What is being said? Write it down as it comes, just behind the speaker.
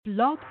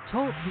Blog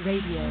Talk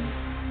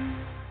Radio.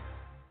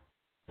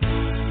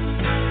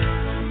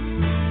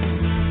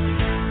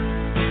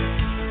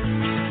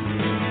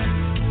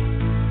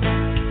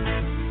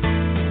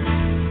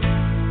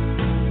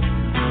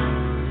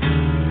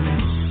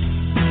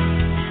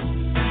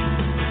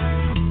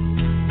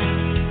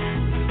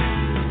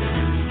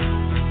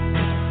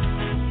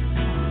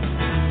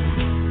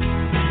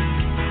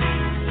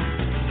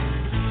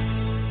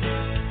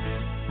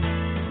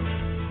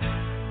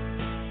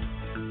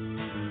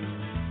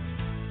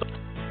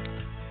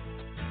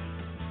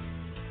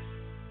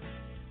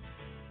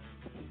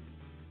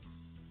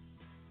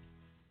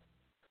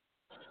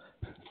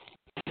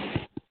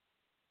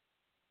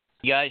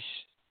 You guys.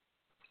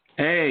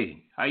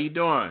 Hey, how you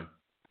doing?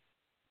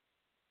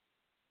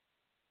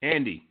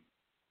 Andy.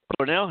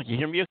 Cornell, you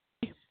hear me?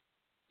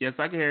 Yes,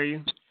 I can hear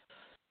you.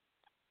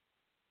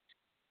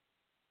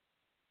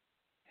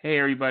 Hey,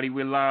 everybody.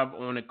 We're live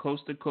on the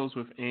Coast to Coast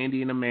with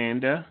Andy and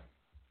Amanda.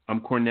 I'm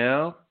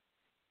Cornell.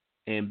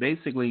 And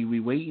basically,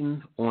 we're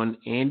waiting on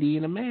Andy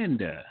and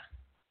Amanda.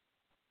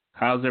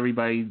 How's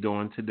everybody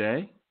doing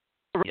today?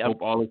 Yep.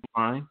 Hope all is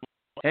fine.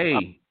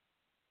 Hey.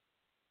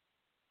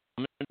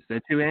 Is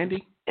that you,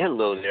 Andy?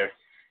 Hello there.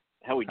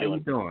 How we doing? How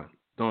you doing?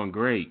 Doing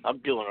great. I'm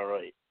doing all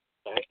right.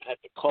 I had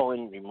to call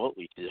in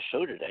remotely to the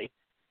show today,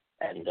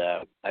 and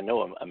I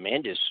know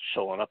Amanda's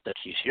showing up that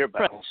she's here,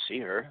 but I don't see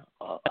her.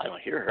 I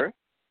don't hear her.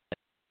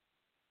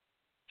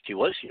 She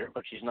was here,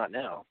 but she's not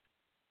now.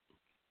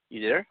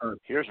 You there?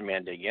 Here's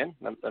Amanda again.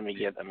 Let me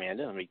get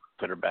Amanda. Let me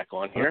put her back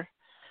on here.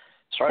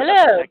 Sorry.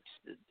 Hello.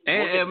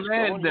 Hey,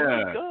 Amanda.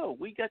 Here we go.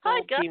 We got the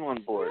whole team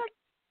on board.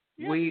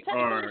 We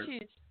are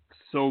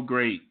so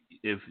great.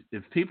 If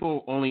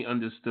people only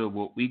understood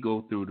what we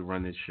go through to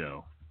run this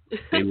show,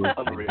 they would.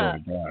 Oh my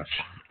gosh!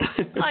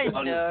 I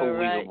know,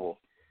 right?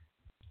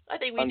 I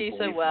think we do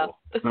so well.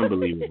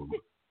 Unbelievable.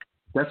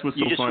 That's what's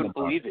so fun about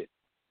believe it.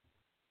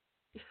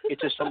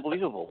 It's just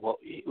unbelievable. Well,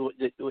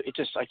 it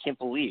just I can't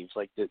believe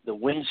like the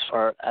winds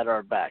are at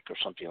our back or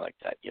something like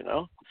that. You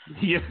know?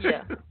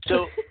 Yeah.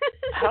 So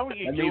how are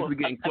you that doing? means we're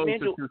getting closer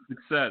to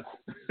success.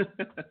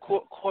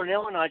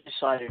 Cornell and I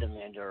decided,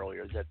 Amanda,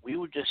 earlier that we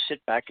would just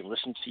sit back and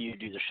listen to you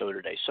do the show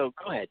today. So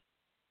go ahead.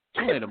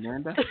 Go ahead,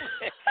 Amanda.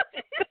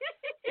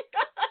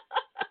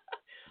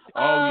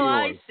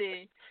 I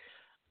see.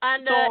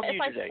 And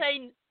if I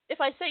today.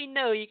 say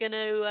no, you're going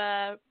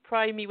to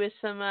pry me with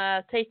some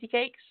tasty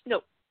cakes?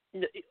 No,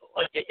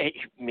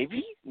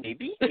 maybe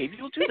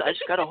you'll do that. I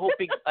just got a whole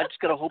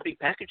big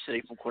package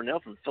today from Cornell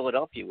from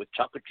Philadelphia with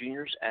chocolate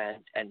juniors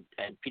and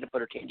peanut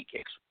butter candy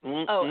cakes.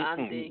 Oh,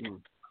 Andy.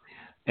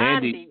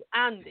 Andy.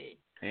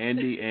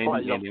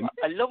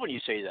 I love when you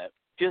say that.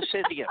 Just say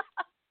it again.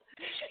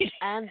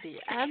 Andy.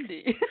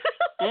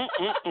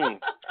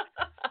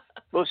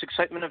 Most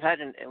excitement I've had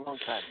in a long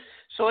time.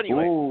 So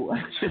anyway.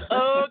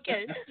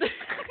 Okay.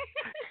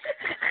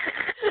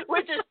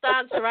 We'll just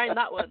dance around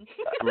that one.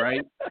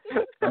 Right.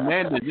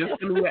 Amanda, just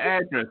send me your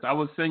address. I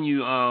will send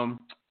you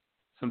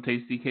some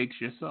tasty cakes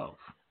yourself.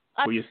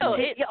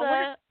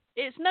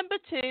 It's number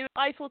 2,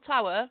 Eiffel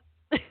Tower.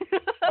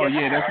 Oh,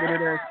 yeah, that's what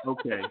it is?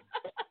 Okay.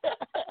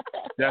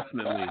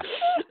 Definitely.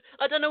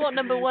 I don't know what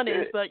number 1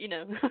 is, but, you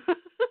know.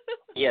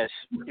 Yes,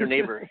 your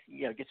neighbor.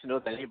 Yeah, get to know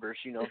the neighbors,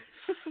 you know.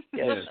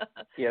 Yes.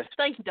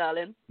 Thank you,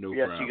 darling. No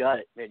yes, problem. You got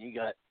it, man. You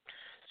got it.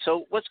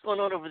 So what's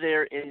going on over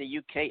there in the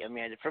UK,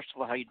 Amanda? First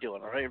of all, how you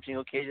doing? All right, everything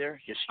okay there?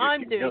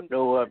 I'm doing.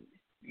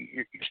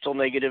 You're still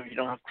negative. You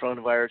don't have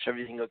coronavirus.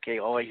 Everything okay?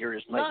 All I hear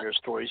is nightmare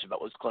stories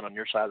about what's going on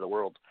your side of the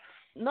world.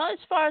 Not as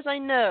far as I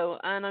know,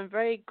 and I'm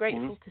very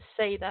grateful to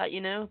say that.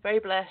 You know, very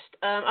blessed.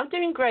 I'm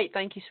doing great,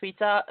 thank you,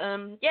 sweetheart.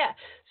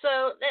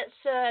 So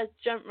let's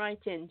jump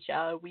right in,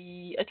 shall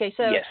we? Okay,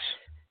 so yes.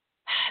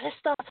 Let's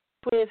start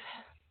with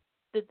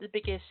the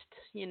biggest,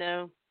 you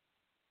know,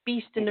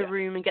 beast in the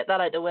room and get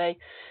that out of the way.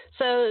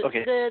 So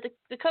the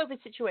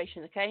COVID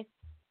situation, okay?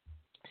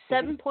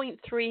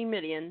 7.3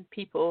 million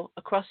people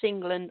across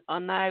England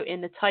are now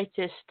in the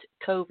tightest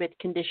COVID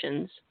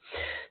conditions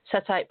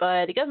set out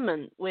by the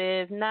government,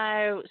 with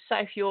now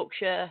South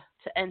Yorkshire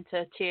to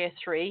enter Tier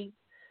 3,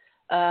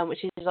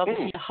 which is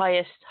obviously the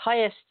highest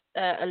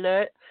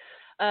alert.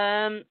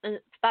 And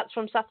that's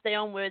from Saturday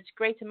onwards.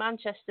 Greater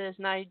Manchester is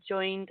now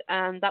joined,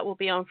 and that will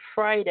be on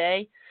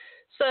Friday.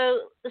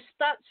 So the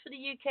stats for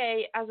the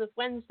UK as of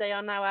Wednesday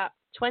are now at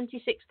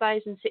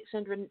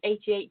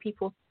 26,688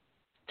 people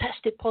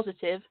tested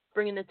positive,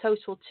 bringing the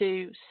total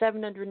to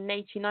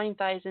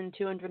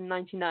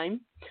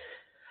 789,299.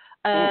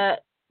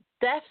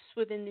 Deaths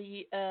within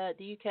the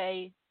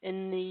UK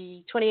in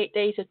the 28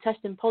 days of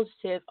testing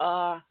positive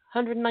are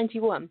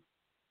 191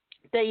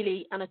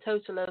 daily, and a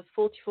total of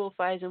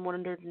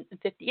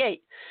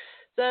 44,158.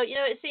 So, you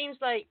know, it seems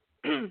like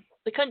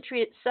the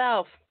country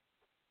itself,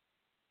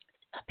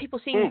 people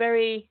seem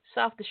very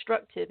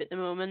self-destructive at the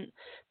moment.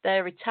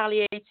 They're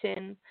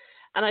retaliating.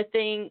 And I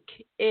think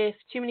if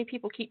too many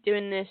people keep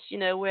doing this, you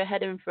know, we're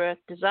heading for a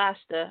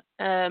disaster.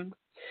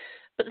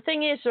 But the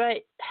thing is,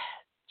 right,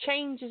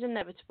 change is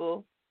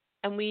inevitable.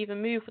 and we either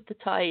move with the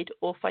tide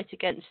or fight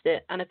against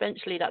it, and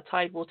eventually that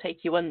tide will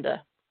take you under.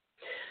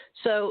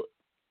 So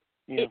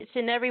it's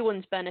in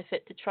everyone's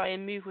benefit to try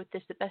and move with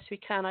this the best we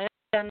can. I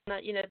understand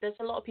that, there's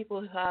a lot of people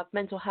who have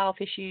mental health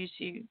issues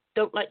who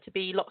don't like to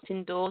be locked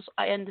indoors.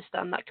 I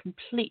understand that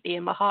completely,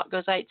 and my heart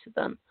goes out to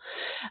them.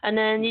 And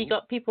then you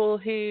got people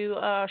who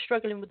are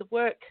struggling with the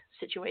work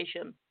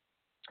situation,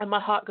 and my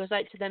heart goes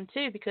out to them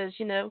too, because,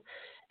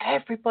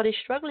 everybody's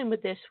struggling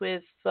with this,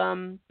 with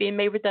being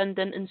made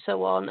redundant and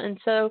so on. And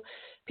so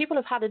people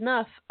have had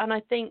enough, and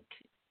I think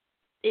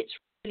it's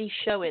really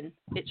showing.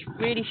 It's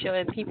really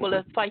showing. People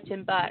are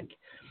fighting back.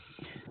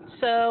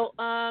 So,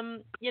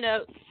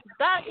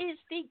 that is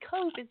the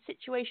COVID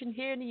situation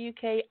here in the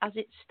UK as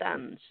it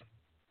stands.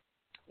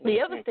 The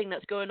other thing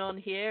that's going on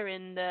here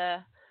in the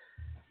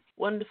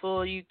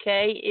wonderful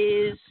UK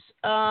is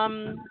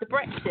the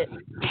Brexit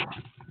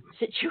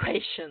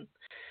situation.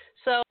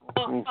 So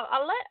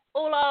I'll let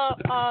all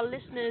our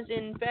listeners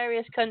in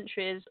various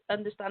countries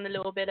understand a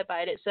little bit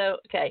about it. So,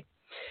 okay,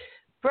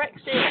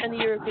 Brexit and the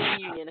European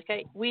Union,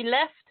 okay? We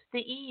left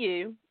the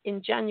EU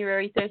in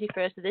January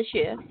 31st of this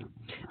year,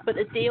 but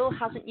the deal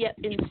hasn't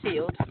yet been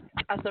sealed,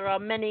 as there are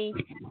many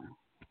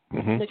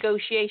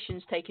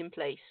negotiations taking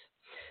place.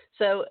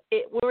 So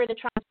we're in a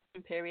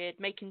transition period,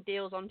 making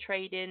deals on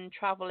trading,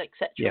 travel,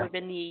 etc.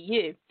 within the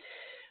EU.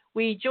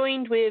 We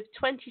joined with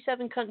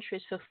 27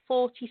 countries for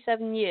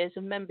 47 years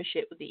of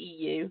membership with the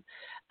EU,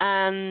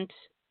 and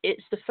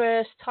it's the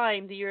first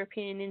time the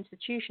European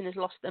institution has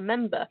lost a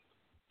member.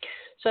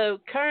 So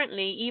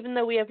currently, even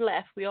though we have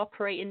left, we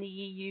operate in the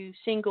EU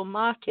single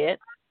market,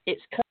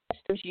 it's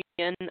customs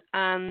union,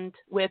 and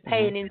we're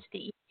paying into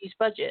the EU's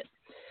budget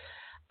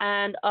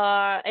and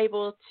are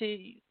able to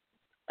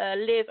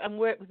live and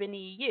work within the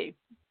EU.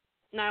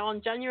 Now,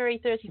 on January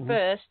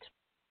 31st,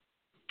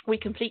 we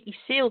completely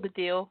sealed the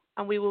deal,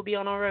 and we will be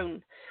on our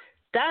own,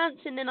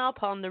 dancing in our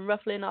pond and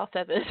ruffling our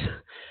feathers.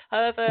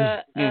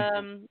 However,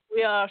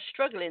 we are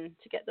struggling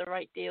to get the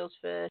right deals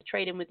for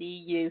trading with the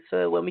EU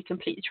for when we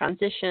complete the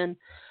transition.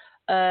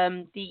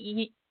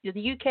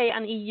 The UK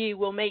and EU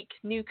will make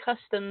new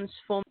customs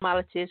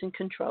formalities and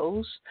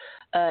controls.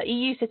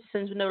 EU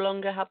citizens will no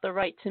longer have the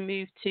right to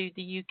move to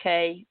the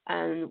UK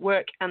and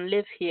work and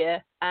live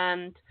here,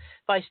 and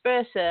vice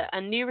versa.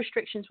 And new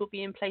restrictions will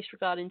be in place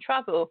regarding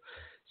travel.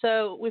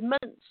 So with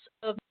months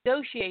of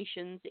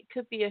negotiations, it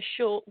could be a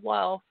short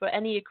while for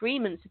any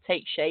agreements to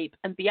take shape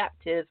and be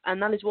active.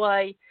 And that is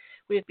why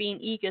we have been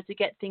eager to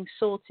get things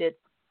sorted.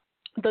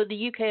 Though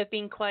the UK have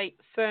been quite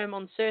firm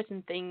on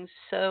certain things,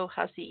 so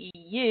has the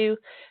EU,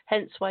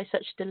 hence why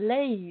such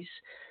delays.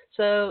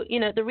 So,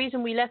 the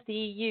reason we left the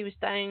EU is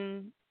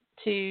down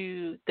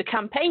to the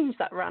campaigns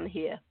that ran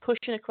here,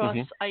 pushing across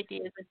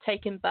ideas of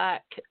taking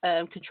back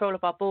control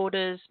of our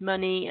borders,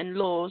 money and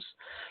laws.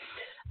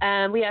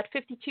 And we had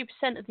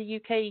 52% of the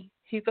UK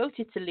who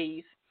voted to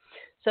leave.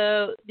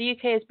 So the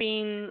UK has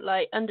been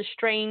under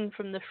strain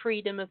from the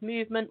freedom of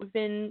movement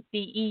within the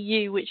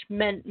EU, which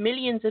meant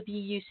millions of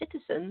EU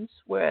citizens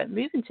were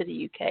moving to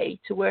the UK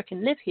to work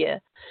and live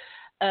here.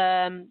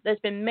 There's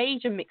been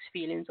major mixed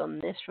feelings on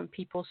this, from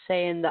people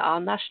saying that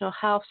our national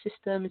health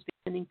system has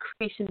been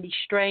increasingly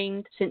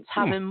strained since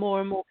having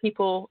more and more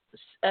people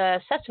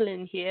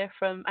settling here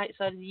from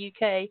outside of the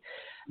UK.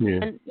 Yeah.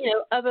 And,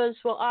 others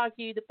will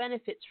argue the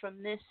benefits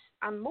from this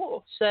and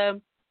more. So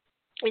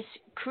it's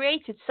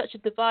created such a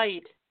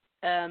divide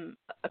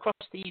across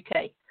the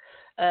UK,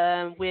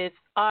 with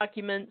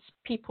arguments,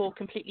 people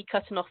completely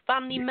cutting off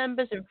family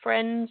members and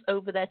friends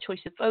over their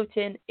choice of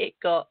voting. It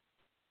got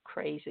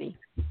crazy.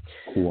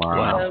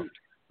 Wow.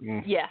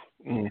 Yeah,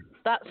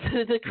 that's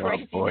the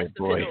craziness. Oh,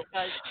 boy.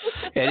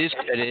 It is.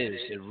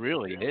 It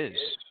really is.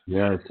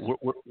 Yes.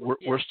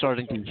 We're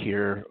starting to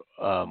hear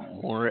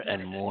more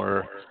and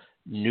more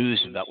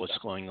news about what's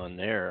going on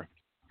there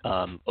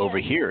over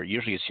here.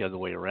 Usually it's the other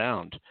way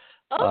around.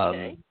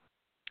 Okay.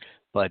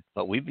 But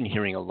we've been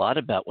hearing a lot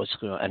about what's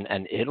going on,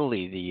 and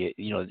Italy.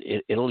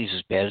 Italy's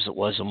as bad as it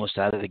was almost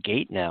out of the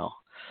gate now.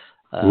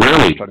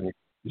 Really?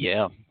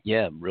 Yeah.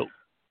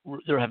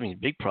 They're having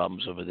big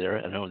problems over there.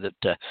 I know that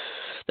the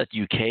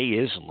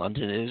UK is, and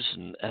London is,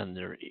 and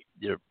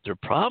their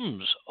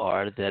problems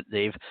are that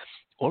they've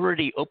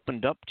already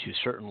opened up to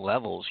certain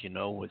levels,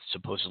 with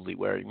supposedly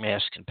wearing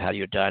masks and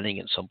patio dining,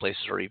 and some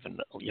places are even,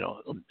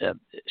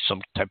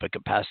 some type of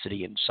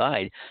capacity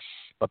inside.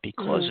 But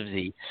because of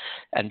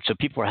and so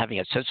people are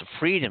having a sense of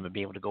freedom and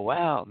being able to go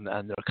out, and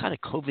they're kind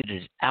of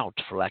COVIDed out,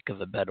 for lack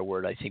of a better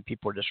word. I think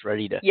people are just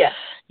ready to,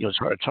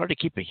 it's hard to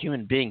keep a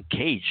human being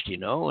caged,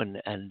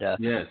 and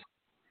yes.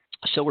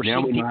 So we're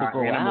seeing people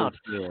go out.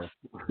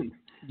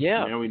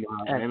 Yeah. Now we know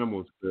how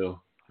animals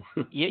feel.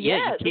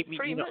 Yeah. That's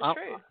pretty much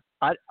true.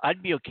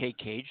 I'd be okay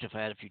caged if I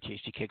had a few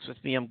tasty cakes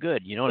with me. I'm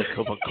good. And a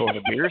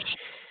Coca-Cola beers.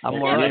 I'm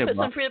all right. right. Put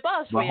some for your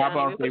boss. But how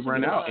about if they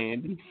run out,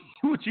 Andy?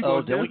 What you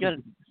gonna do? Then we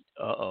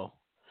got.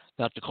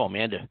 Not to call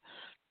Amanda.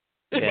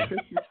 Yeah.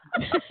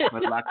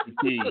 But lock the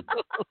key.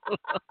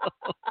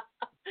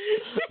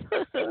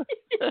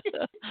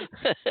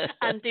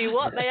 And do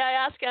what, may I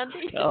ask,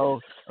 Andy? Oh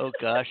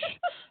gosh.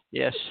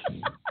 Yes.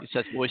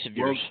 that voice of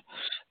yours.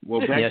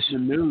 Well, back to the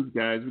news,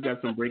 guys. We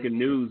got some breaking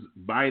news.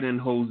 Biden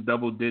holds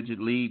double-digit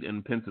lead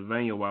in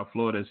Pennsylvania while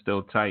Florida is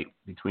still tight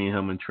between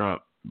him and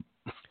Trump.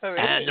 Oh, really?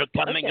 And they're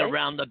coming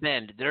around the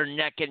bend. They're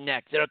neck and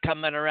neck. They're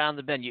coming around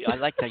the bend. I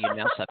like how you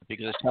announce that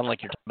because it sounds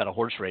like you're talking about a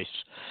horse race.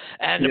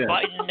 And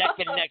Biden neck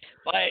and neck.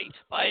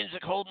 Biden's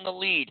holding the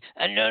lead.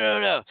 And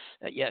no.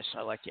 Yes,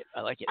 I like it.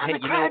 And the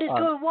crowd is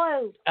going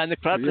wild. And the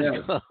crowd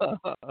is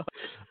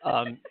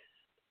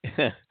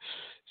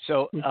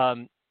So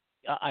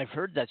I've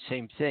heard that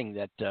same thing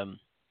that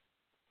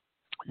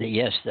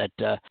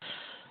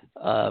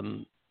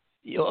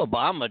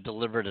Obama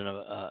delivered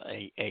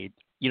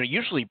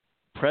usually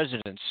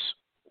presidents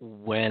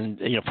when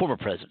former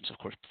presidents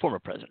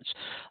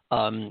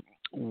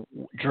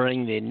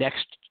during the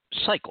next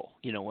cycle,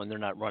 when they're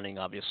not running,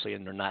 obviously,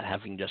 and they're not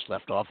having just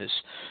left office,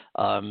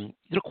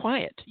 they're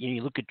quiet.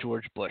 You look at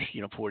George Bush,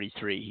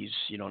 43,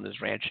 he's, on his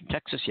ranch in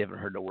Texas. You haven't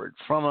heard a word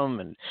from him.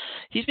 And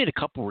he's made a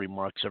couple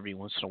remarks every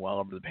once in a while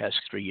over the past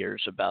 3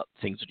 years about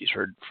things that he's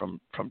heard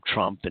from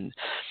Trump.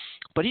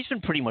 But he's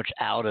been pretty much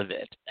out of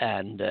it.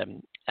 And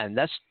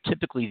that's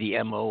typically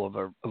the MO of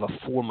a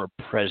former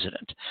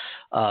president.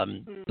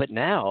 But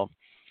now,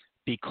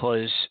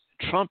 because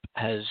Trump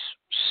has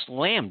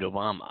slammed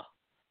Obama,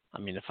 I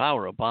mean, if I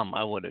were Obama,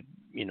 I would have,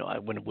 I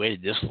wouldn't have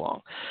waited this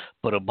long.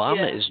 But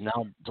Obama is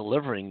now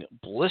delivering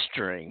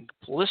blistering,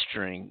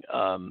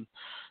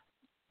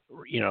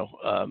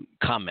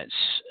 comments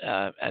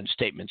and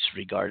statements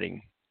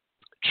regarding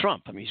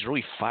Trump. I mean, he's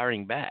really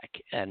firing back,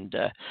 and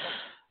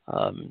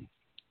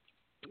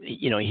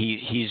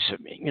he's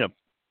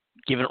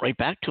giving it right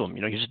back to him.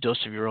 Here's a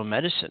dose of your own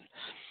medicine.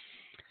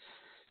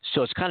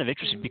 So it's kind of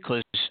interesting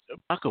because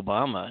Barack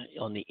Obama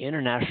on the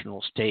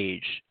international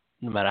stage,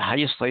 no matter how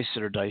you slice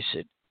it or dice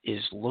it,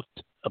 is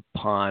looked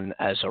upon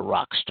as a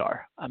rock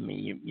star. I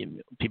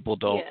mean, people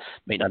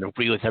may not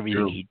agree with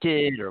everything he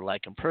did or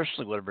like him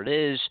personally, whatever it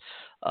is.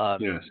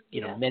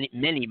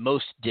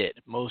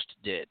 Most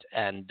did.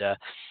 And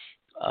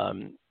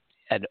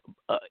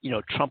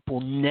Trump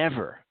will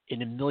never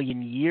in a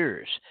million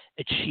years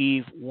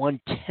achieve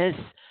 1/10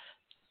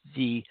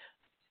 the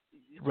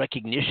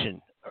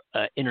recognition,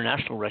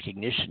 international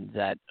recognition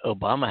that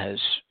Obama has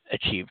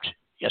achieved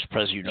as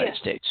president of the United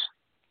States.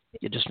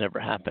 It just never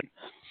happened.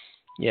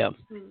 Yeah.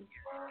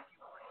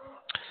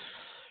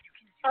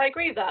 I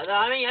agree with that.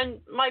 I mean, and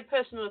my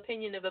personal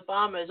opinion of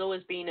Obama has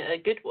always been a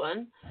good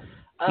one.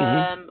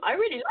 I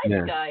really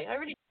like the guy. I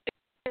really.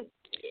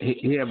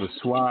 He have a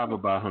suave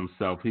about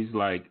himself. He's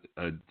like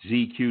a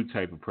GQ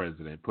type of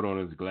president. Put on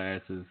his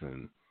glasses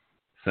and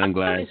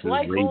sunglasses. His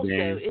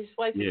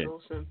wife is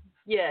awesome.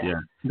 Yeah,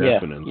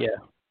 definitely. Yeah.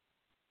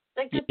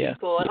 They're good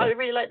people. I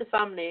really like the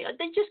family.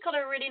 They just got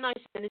a really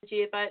nice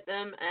energy about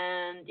them.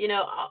 And,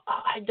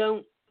 I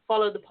don't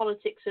follow the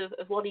politics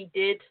of what he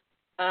did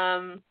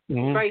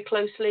very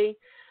closely.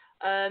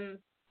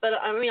 But,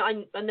 I mean, I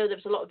know there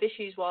was a lot of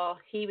issues while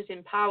he was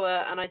in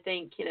power. And I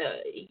think,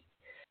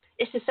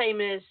 it's the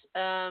same as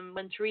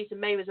when Theresa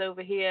May was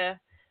over here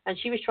and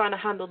she was trying to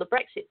handle the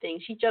Brexit thing.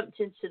 She jumped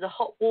into the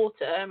hot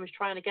water and was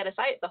trying to get us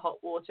out of the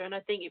hot water. And I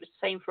think it was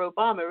the same for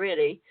Obama,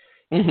 really.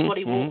 What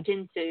he walked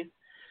into.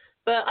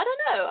 But I don't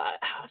know.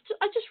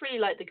 I just really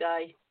like the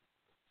guy.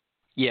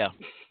 Yeah.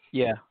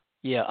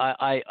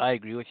 I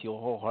agree with you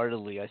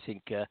wholeheartedly. I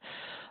think,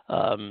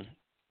 I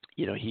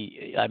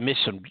miss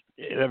him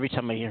every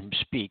time I hear him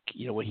speak.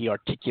 When he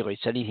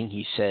articulates anything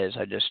he says,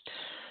 I just,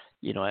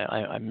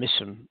 I miss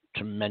him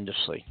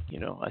tremendously.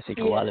 I think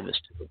a lot of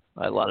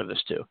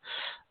us do.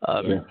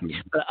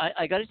 But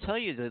I got to tell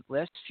you, the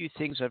last few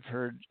things I've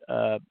heard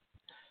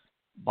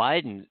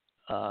Biden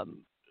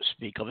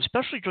speak of,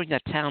 especially during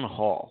that town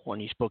hall when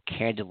he spoke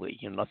candidly.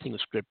 Nothing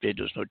was scripted.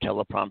 There was no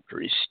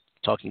teleprompter. He's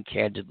talking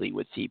candidly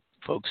with the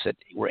folks that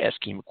were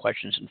asking him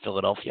questions in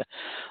Philadelphia.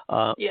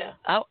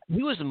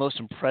 He was the most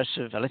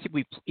impressive, and I think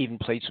we even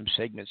played some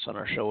segments on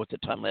our show at the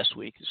time last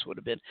week. This would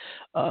have been.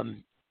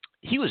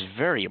 He was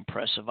very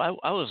impressive. I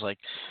was like,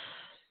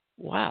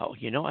 wow,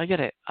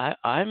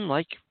 I'm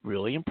like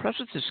really impressed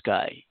with this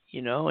guy.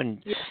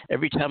 And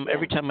every time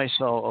I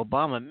saw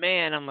Obama,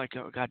 man, I'm like,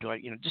 oh God,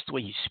 just the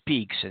way he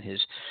speaks and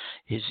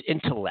his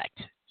intellect,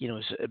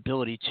 his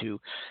ability to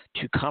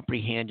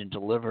comprehend and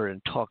deliver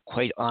and talk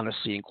quite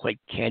honestly and quite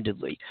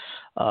candidly.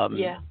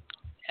 And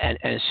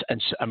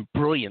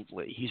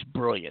brilliantly. He's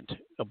brilliant.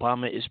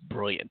 Obama is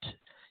brilliant.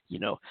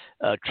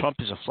 Trump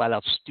is a flat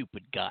out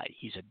stupid guy.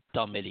 He's a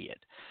dumb idiot.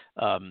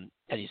 And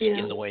he's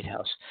in the White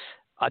House.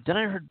 Then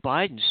I heard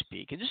Biden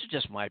speak, and this is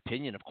just my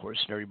opinion, of course,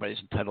 and everybody's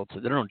entitled to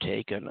their own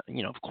take, and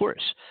of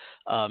course.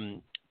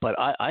 But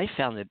I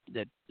found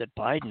that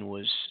Biden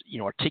was,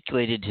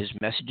 articulated his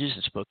messages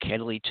and spoke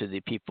candidly to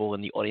the people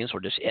in the audience or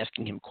just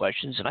asking him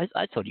questions, and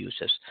I thought he was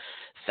just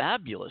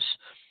fabulous.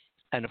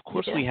 And of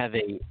course, we have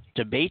a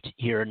debate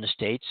here in the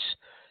States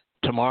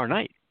tomorrow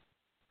night.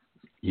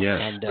 Yes.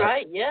 And,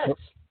 yes.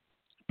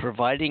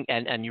 Providing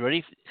and you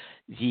ready?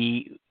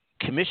 The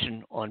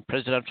Commission on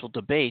Presidential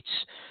Debates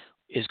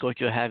is going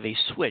to have a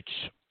switch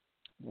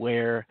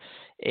where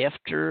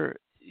after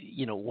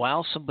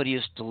while somebody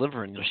is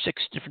delivering, there are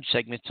 6 different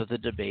segments of the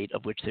debate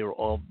of which they were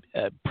all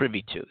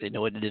privy to. They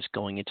know what it is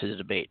going into the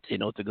debate. They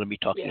know what they're going to be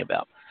talking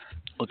about.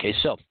 Okay,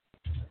 so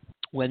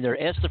when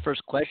they're asked the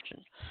first question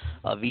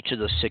of each of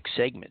those 6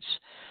 segments,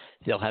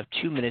 they'll have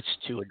 2 minutes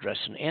to address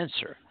an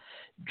answer.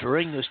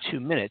 During those 2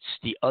 minutes,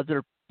 the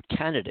other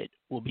candidate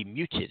will be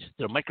muted.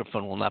 Their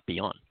microphone will not be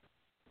on.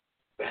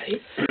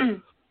 Right.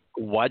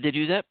 Why they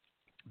do that?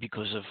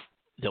 Because of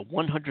the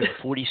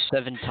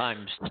 147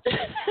 times.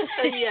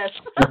 Yes.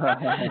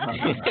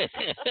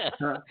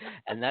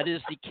 And that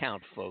is the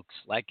count, folks.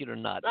 Like it or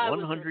not, that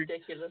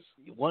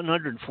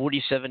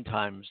 147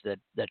 times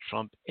that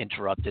Trump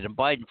interrupted, and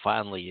Biden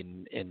finally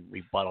in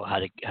rebuttal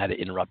had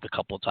to interrupt a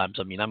couple of times.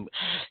 I mean,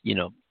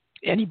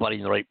 anybody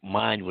in the right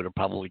mind would have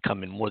probably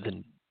come in more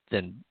than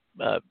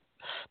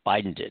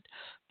Biden did,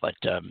 but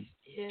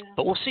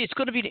we'll see. It's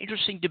going to be an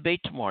interesting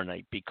debate tomorrow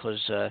night because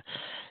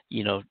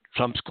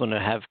Trump's going to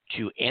have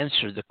to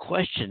answer the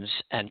questions,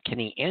 and can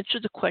he answer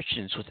the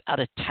questions without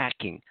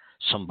attacking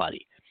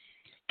somebody?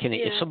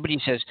 If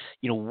somebody says,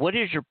 what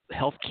is your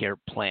health care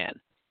plan?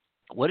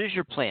 What is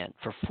your plan?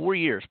 For 4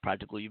 years,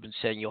 practically, you've been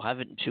saying you'll have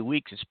it in 2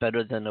 weeks. It's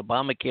better than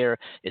Obamacare.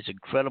 It's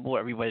incredible.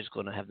 Everybody's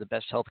going to have the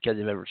best health care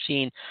they've ever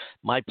seen.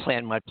 My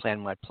plan, my plan,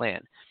 my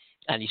plan.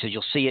 And he says,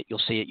 you'll see it,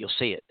 you'll see it, you'll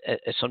see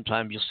it.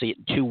 Sometimes you'll see it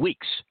in 2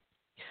 weeks.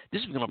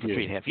 This has been going on for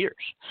 3.5 years.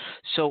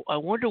 So I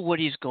wonder what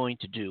he's going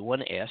to do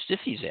when asked, if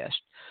he's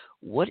asked,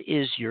 what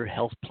is your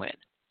health plan?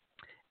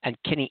 And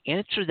can he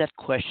answer that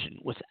question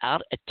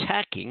without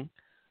attacking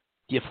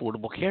the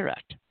Affordable Care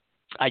Act?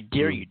 I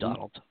dare you,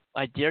 Donald.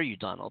 I dare you,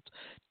 Donald,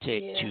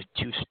 to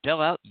spell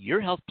out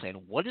your health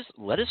plan.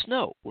 Let us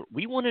know.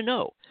 We want to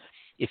know.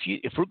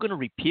 If we're going to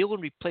repeal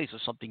and replace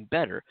with something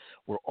better,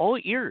 we're all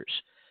ears,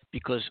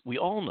 because we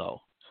all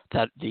know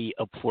that the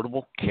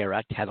Affordable Care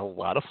Act had a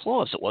lot of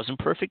flaws. It wasn't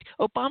perfect.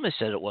 Obama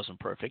said it wasn't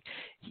perfect.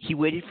 He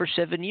waited for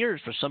 7 years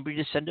for somebody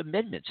to send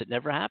amendments. It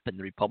never happened.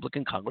 The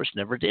Republican Congress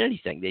never did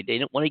anything. They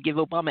didn't want to give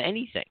Obama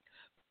anything.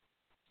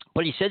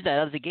 But he said that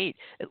out of the gate.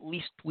 At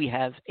least we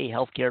have a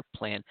health care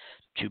plan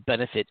to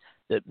benefit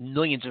the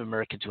millions of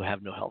Americans who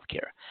have no health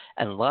care.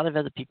 And a lot of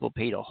other people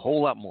paid a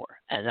whole lot more,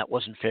 and that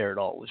wasn't fair at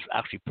all. It was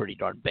actually pretty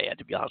darn bad,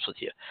 to be honest with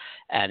you.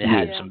 And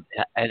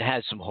it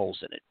had some holes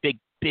in it,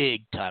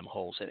 big time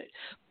holes in it.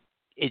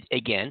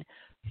 Again,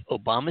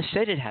 Obama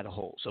said it had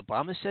holes.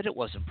 Obama said it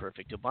wasn't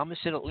perfect. Obama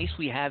said at least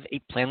we have a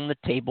plan on the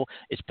table.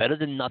 It's better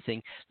than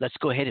nothing. Let's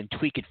go ahead and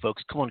tweak it,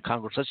 folks. Come on,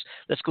 Congress.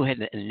 Let's go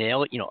ahead and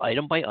nail it.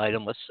 Item by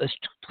item. Let's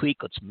tweak.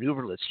 Let's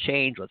maneuver. Let's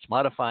change. Let's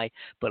modify.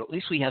 But at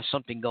least we have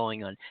something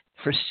going on.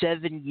 For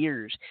 7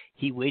 years,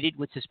 he waited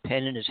with his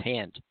pen in his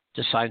hand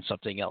to sign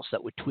something else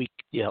that would tweak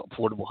the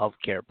Affordable Health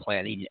Care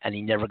plan, and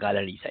he never got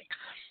anything.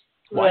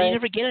 Why did he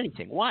never get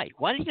anything? Why?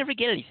 Why did he never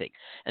get anything?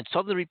 And some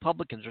of the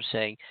Republicans are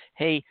saying,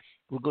 hey,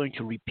 we're going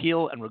to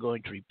repeal and we're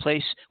going to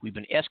replace. We've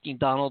been asking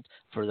Donald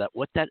for that,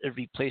 what that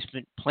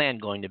replacement plan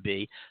going to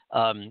be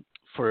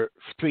for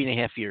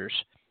 3.5 years,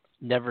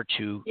 never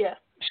to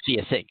see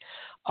a thing.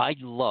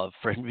 I'd love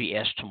for him to be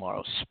asked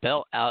tomorrow,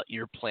 spell out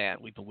your plan.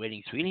 We've been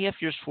waiting 3.5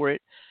 years for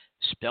it.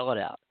 Spell it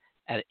out.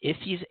 And if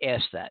he's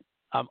asked that,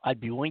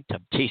 I'd be willing to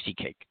tasty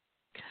cake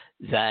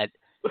that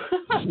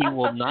he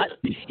will not.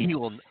 He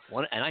will,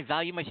 and I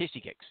value my tasty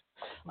cakes.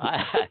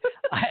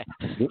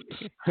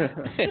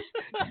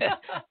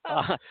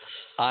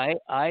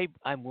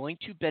 I'm willing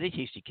to bet a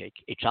tasty cake,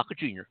 a chocolate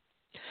junior,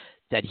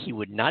 that he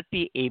would not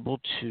be able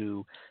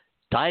to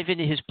dive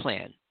into his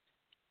plan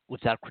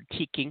without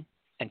critiquing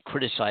and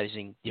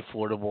criticizing the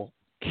Affordable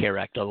Care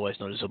Act, otherwise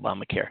known as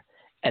Obamacare,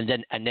 and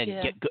then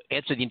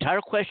answer the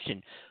entire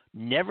question,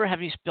 never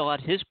having spelled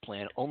out his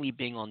plan, only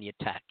being on the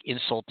attack,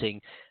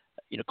 insulting,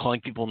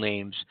 calling people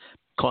names,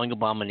 calling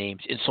Obama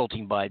names,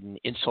 insulting Biden,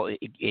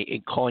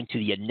 calling to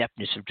the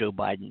ineptness of Joe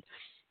Biden.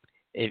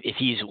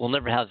 We'll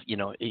never have,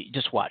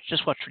 just watch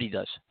what he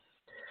does.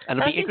 And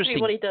it'll be interesting.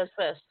 What he does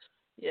best.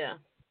 Yeah.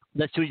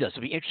 That's what he does.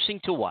 It'll be interesting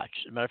to watch.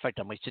 As a matter of fact,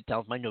 I might sit down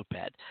with my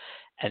notepad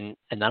and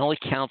not only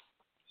count,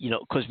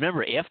 because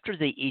remember, after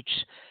they each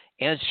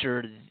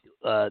answer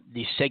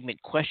the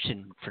segment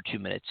question for 2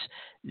 minutes,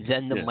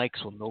 then the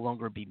mics will no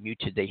longer be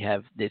muted.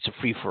 It's a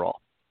free for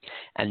all.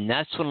 And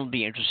that's when it'll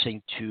be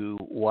interesting to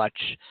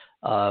watch,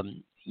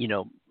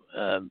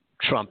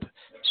 Trump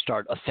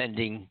start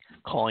offending,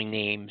 calling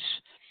names,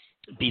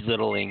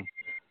 belittling,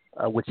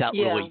 without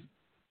really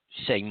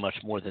saying much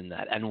more than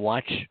that. And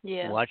watch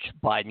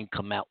Biden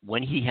come out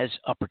when he has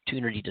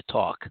opportunity to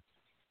talk.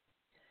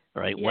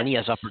 Right? Yes. When he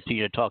has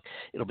opportunity to talk,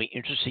 it'll be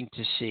interesting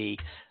to see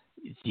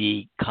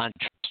the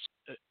contrast.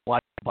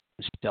 Watch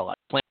Biden spell out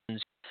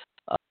plans,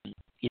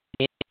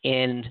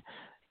 and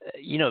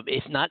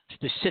if not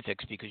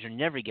specifics, because you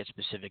never get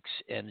specifics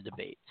in a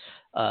debate,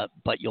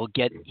 but you'll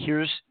get,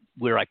 here's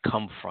where I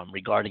come from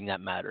regarding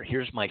that matter.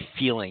 Here's my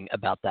feeling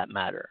about that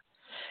matter.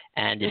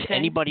 And if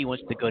anybody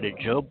wants to go to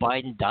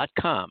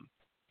joebiden.com,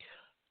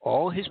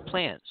 all his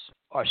plans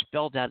are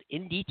spelled out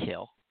in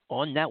detail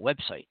on that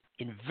website,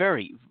 in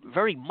very,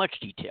 very much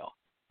detail.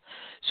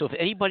 So if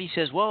anybody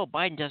says, well,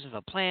 Biden doesn't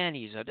have a plan,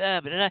 he's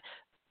a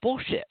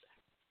bullshit.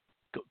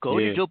 Go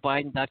to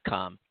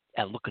JoeBiden.com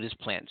and look at his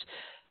plans.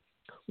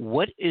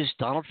 What is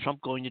Donald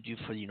Trump going to do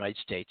for the United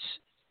States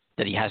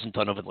that he hasn't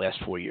done over the last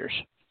 4 years,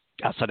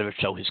 outside of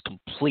show his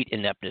complete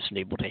ineptness and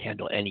able to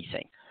handle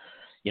anything?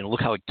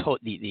 Look how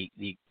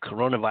the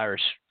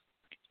coronavirus,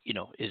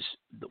 is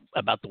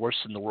about the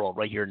worst in the world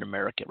right here in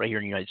America, right here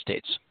in the United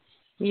States.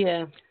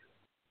 Yeah.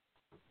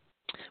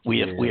 We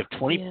have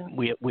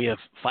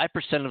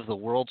 5% of the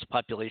world's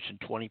population,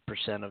 20%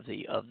 of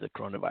the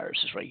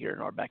coronavirus is right here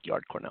in our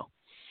backyard, Cornell.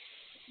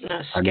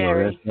 That's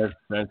scary. I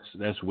know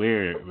that's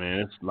weird, man.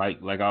 It's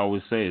like I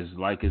always say,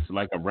 it's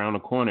like around the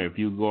corner. If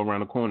you go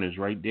around the corner, it's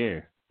right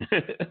there.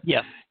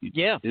 Yeah.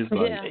 It's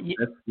like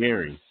that's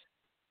scary.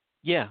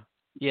 Yeah.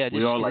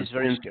 We all like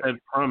very scary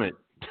from it.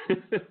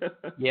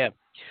 Yeah.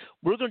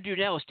 What we're going to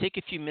do now is take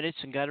a few minutes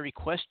and got a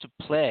request to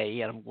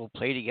play, and we'll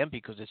play it again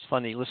because it's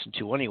fun to listen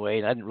to anyway,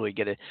 and I didn't really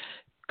get a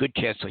good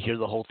chance to hear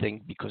the whole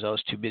thing because I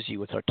was too busy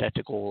with our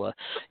technical,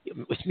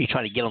 with me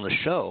trying to get on the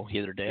show the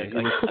other day.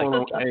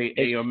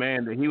 Hey,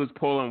 Amanda, he was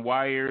pulling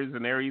wires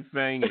and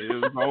everything. It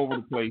was all over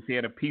the place. He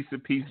had a piece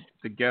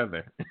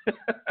together.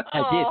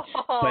 I did,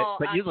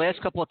 but the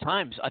last couple of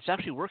times, it's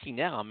actually working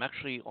now. I'm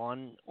actually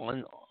on.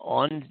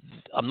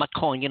 I'm not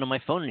calling in on my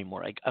phone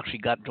anymore. I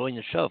actually joined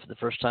the show for the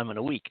first time in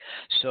a week.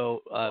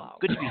 So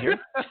good to be here.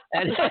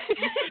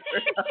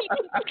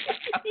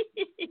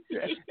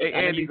 Hey,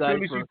 Andy, as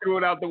soon as you threw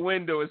it out the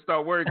window, it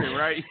started working,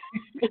 right?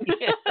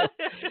 Yeah.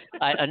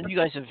 I know you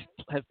guys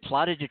have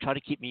plotted to try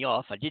to keep me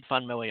off. I did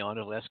find my way on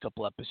the last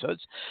couple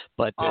episodes,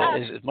 but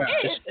as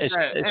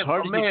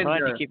hard as they tried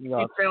to keep me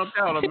off. You found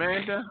out,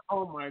 Amanda.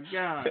 Oh my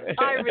God!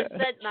 I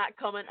resent that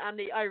comment,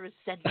 Andy. I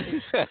resent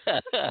it.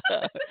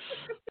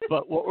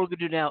 But what we're going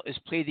to do now is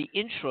play the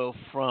intro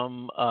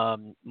from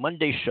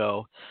Monday's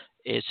show.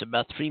 It's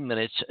about 3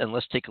 minutes, and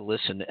let's take a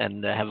listen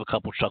and have a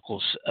couple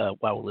chuckles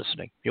while we're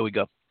listening. Here we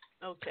go.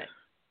 Okay.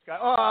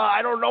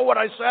 I don't know what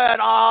I said.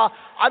 I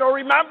don't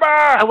remember.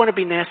 I want to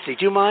be nasty.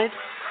 Do you mind?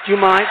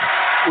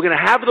 We're going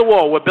to have the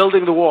wall. We're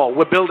building the wall.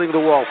 We're building the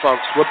wall,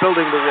 folks. We're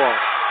building the wall.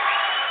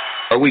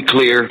 Are we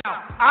clear?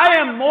 I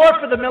am more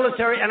for the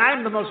military, and I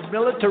am the most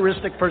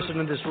militaristic person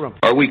in this room.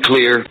 Are we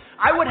clear?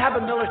 I would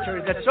have a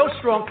military that's so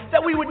strong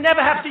that we would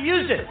never have to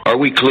use it. Are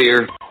we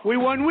clear? We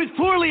won with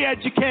poorly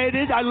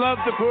educated. I love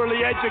the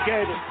poorly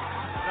educated.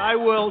 I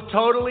will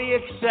totally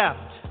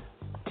accept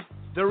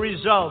the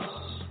results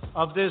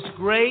of this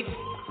great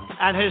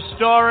and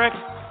historic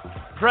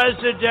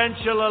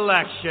presidential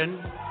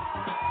election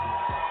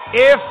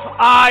if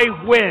I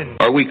win.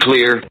 Are we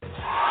clear?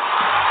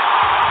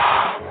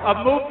 A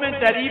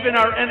movement that even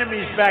our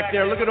enemies back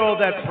there, look at all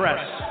that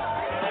press,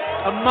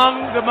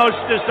 among the most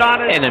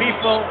dishonest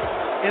people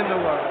in the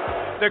world.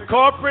 The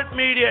corporate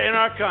media in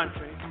our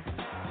country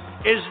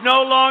is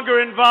no longer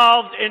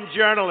involved in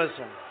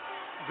journalism.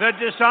 The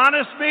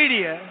dishonest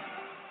media,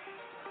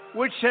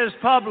 which has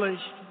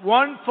published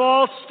one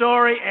false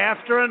story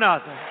after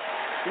another.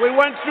 We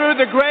went through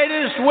the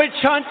greatest witch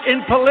hunt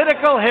in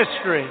political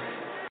history.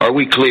 Are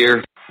we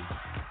clear?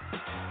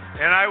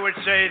 And I would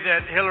say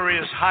that Hillary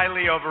is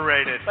highly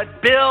overrated.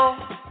 But Bill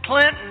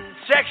Clinton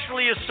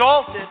sexually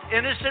assaulted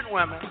innocent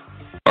women.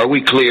 Are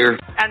we clear?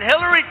 And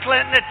Hillary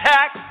Clinton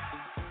attacked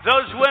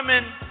those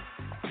women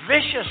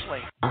viciously.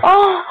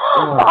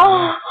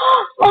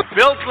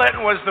 Bill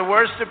Clinton was the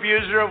worst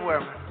abuser of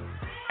women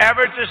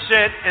ever to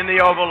sit in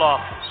the Oval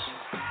Office.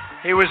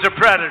 He was a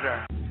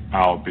predator.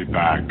 I'll be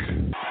back.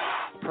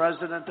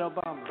 President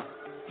Obama.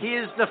 He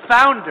is the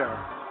founder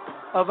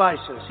of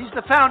ISIS. He's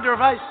the founder of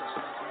ISIS.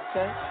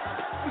 Okay?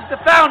 He's the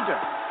founder.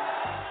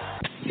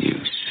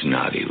 You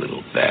snotty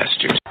little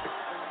bastard.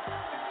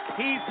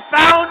 He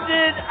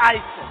founded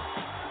ISIS.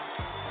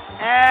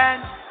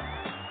 And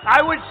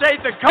I would say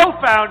the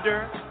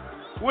co-founder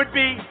would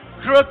be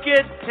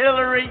crooked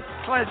Hillary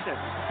Clinton.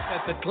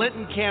 That the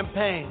Clinton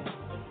campaign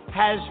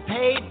has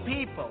paid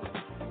people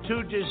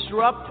to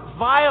disrupt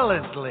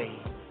violently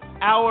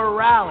our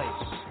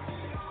rallies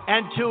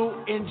and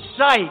to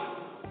incite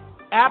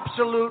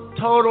absolute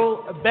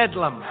total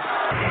bedlam.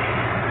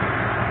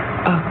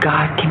 Oh,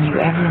 God, can you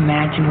ever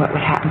imagine what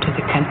would happen to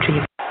the country?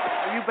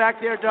 Are you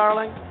back there,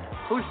 darling?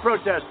 Who's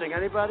protesting?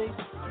 Anybody?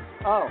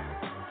 Oh,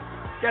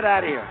 get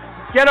out of here.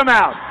 Get him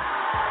out.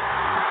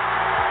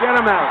 Get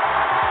him out.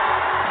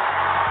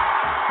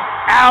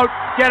 Out.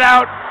 Get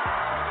out.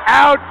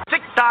 Out.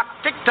 Tick-tock.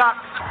 Tick-tock.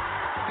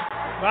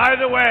 By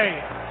the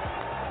way,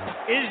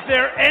 is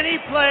there any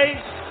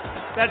place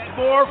that's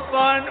more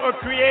fun or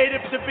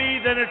creative to be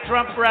than a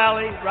Trump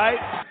rally, right?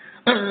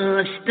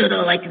 I stood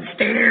all I can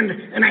stand,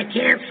 and I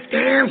can't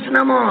stand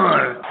no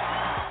more.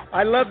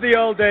 I love the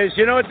old days.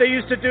 You know what they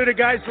used to do to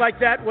guys like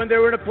that when they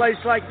were in a place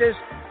like this?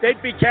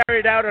 They'd be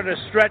carried out on a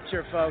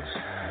stretcher, folks.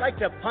 I'd like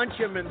to punch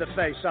him in the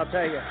face, I'll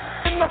tell you.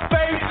 In the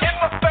face,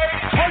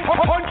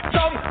 punch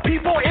some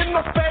people in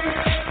the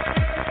face.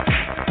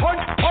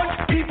 Punch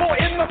people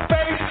in the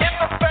face,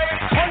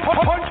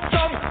 punch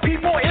some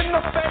people in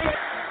the face.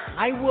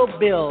 I will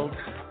build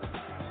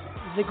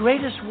the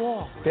greatest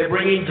wall. They're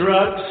bringing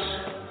drugs,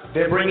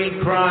 they're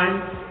bringing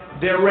crime,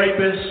 they're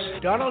rapists,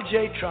 Donald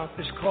J. Trump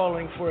is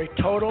calling for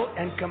a total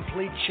and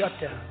complete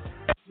shutdown.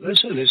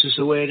 Listen, this is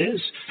the way it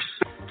is.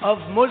 Of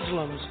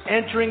Muslims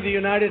entering the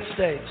United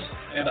States.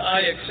 And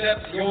I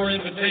accept your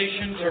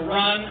invitation to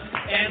run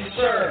and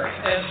serve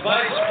as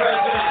Vice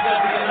President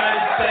of the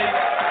United States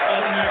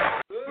of America.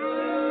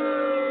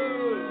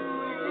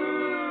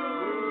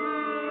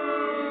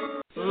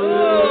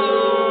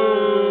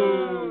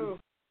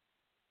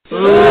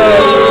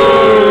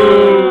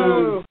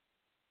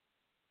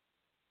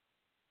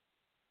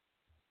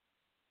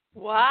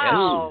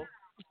 Wow.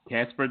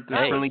 Casper the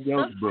Friendly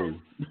Ghost Brew.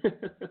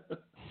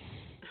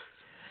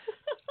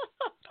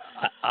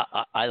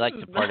 I like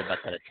the part about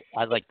that.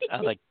 I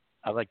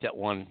like that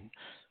one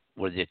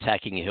where the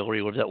attacking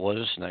Hillary, what that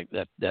was, and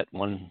that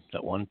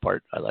one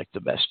part I like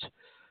the best.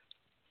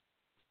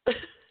 I'm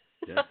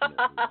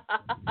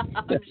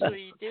sure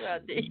you do,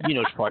 Andy. You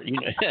know which part. You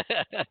know.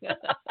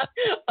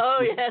 Oh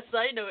yes,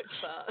 I know which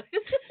part.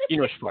 You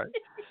know which part.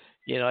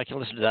 You know, I can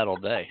listen to that all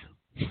day.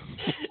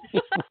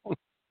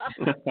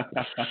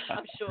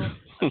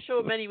 I'm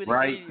sure many would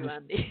agree with you,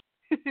 Andy.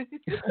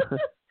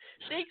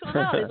 See,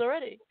 Cornell is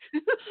already.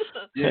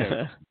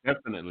 Yeah,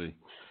 definitely.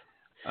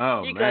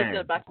 Oh, you man. guys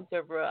go back and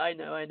forth, bro. I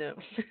know.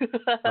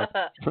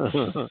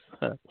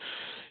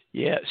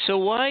 Yeah. So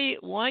why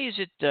is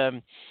it?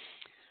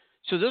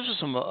 So those are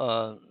some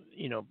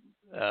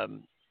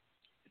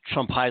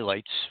Trump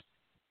highlights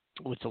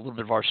with a little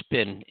bit of our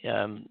spin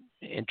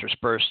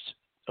interspersed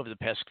over the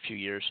past few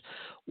years.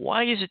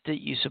 Why is it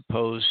that you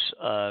suppose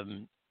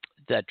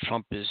that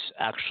Trump is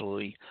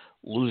actually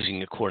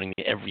losing according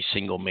to every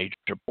single major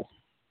poll?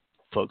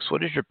 Folks,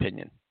 what is your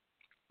opinion?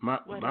 My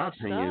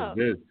opinion is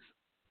this.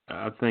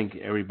 I think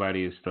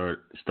everybody is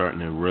starting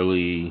to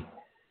really,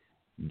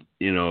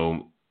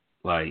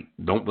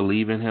 don't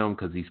believe in him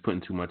because he's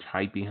putting too much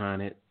hype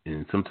behind it.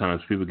 And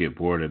sometimes people get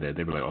bored of that.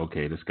 They be like,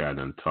 okay, this guy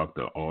done talked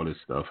to all this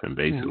stuff. And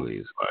basically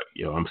it's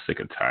like, I'm sick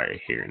and tired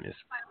of hearing this.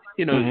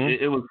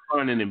 It was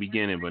fun in the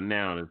beginning, but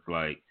now it's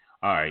like,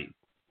 all right,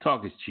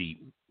 talk is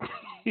cheap.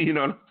 You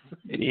know what I'm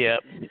saying? Yeah.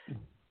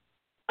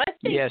 I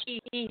think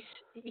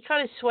he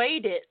kind of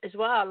swayed it as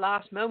well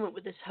last moment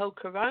with this whole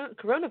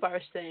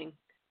coronavirus thing.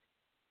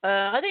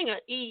 I think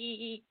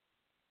he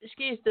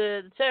excuse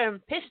the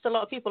term, pissed a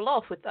lot of people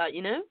off with that,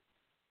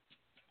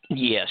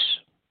 Yes.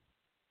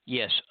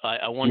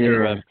 I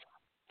wonder.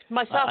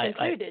 Myself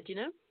included,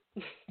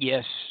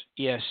 Yes.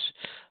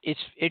 It's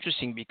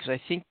interesting because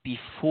I think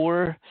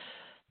before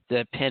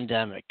the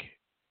pandemic,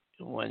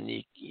 when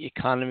the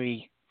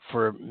economy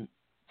for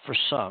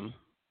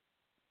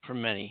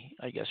many,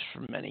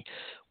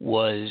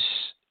 was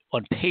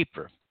on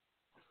paper.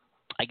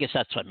 I guess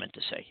that's what I meant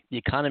to say. The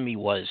economy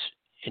was,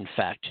 in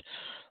fact,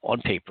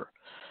 on paper,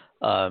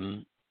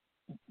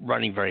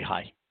 running very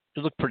high.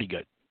 It looked pretty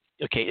good.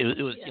 Okay,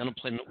 it was the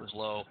unemployment was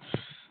low.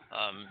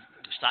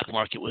 The stock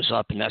market was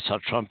up, and that's how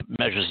Trump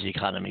measures the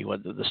economy,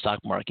 whether the stock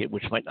market,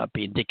 which might not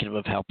be indicative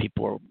of how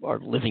people are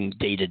living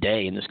day to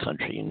day in this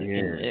country, and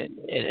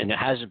it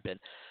hasn't been.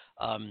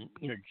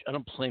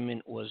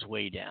 Unemployment was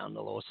way down,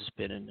 the lowest it's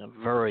been in a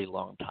very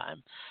long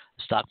time.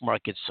 The stock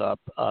market's up.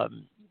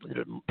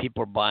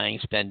 People are buying,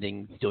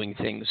 spending, doing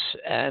things,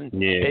 and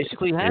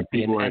basically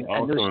happy. And people are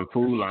also in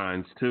food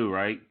lines too,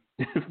 right?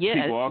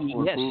 Yeah, people also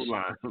in food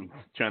lines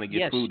trying to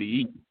get food to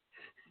eat.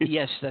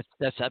 Yes,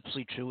 that's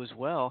absolutely true as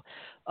well.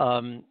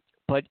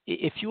 But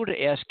if you were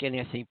to ask any,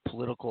 I think,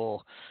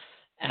 political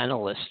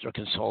analyst or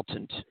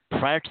consultant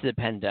prior to the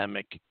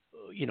pandemic,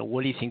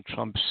 what do you think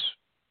Trump's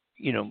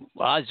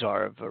odds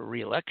are of a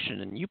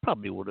re-election? And he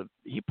probably would have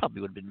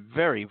been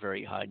very,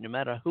 very high, no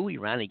matter who he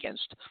ran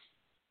against.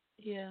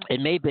 Yeah. It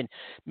may have been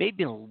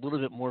a little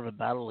bit more of a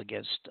battle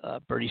against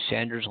Bernie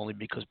Sanders, only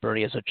because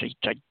Bernie has such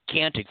a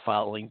gigantic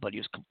following, but he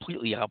was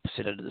completely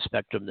opposite end of the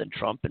spectrum than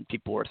Trump, and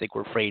people were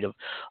afraid of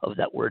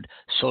that word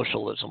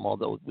socialism.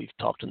 Although we've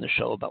talked on the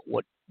show about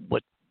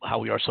how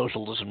we are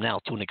socialism now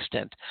to an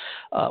extent.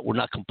 We're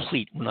not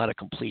complete. We're not a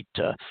complete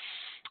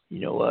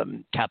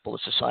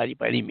capitalist society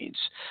by any means.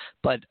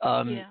 But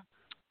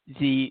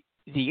the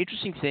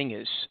interesting thing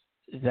is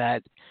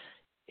that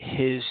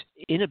his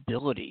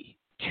inability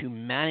to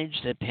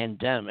manage the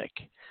pandemic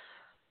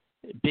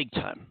big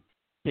time,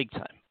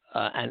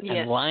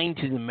 and lying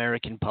to the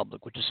American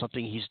public, which is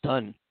something he's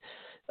done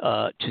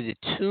to the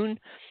tune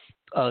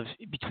of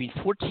between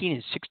 14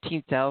 and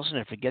 16,000,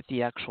 I forget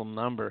the actual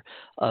number,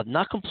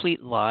 not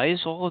complete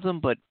lies, all of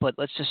them, but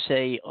let's just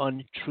say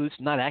untruths,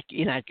 not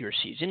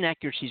inaccuracies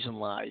and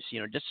lies,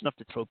 just enough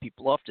to throw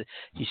people off.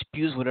 He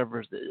spews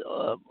whatever's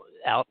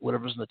out,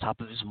 whatever's on the top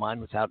of his mind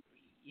without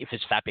if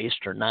it's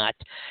fact-based or not.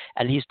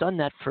 And he's done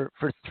that for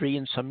 3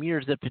 and some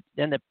years.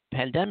 Then the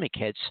pandemic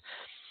hits,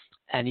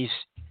 and he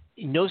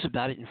knows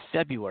about it in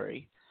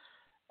February.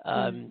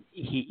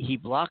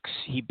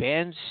 He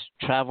bans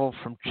travel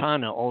from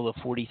China. All the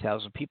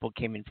 40,000 people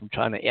came in from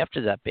China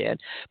after that ban,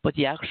 but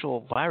the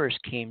actual virus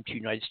came to the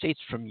United States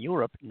from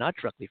Europe, not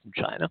directly from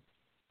China.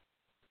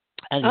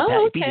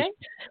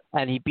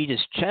 And he beat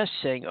his chest,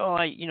 saying, "Oh,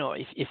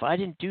 if I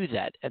didn't do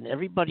that, and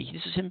everybody,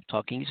 this is him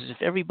talking. He says,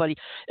 if everybody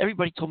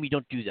told me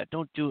don't do that,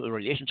 don't do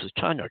relations with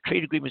China, our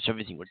trade agreements,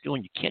 everything we're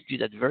doing, you can't do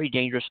that. It's very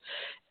dangerous."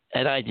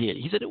 And I did.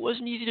 He said it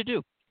wasn't easy to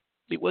do.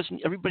 It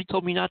wasn't. Everybody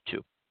told me not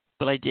to,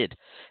 but I did.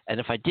 And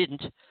if I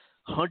didn't,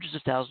 hundreds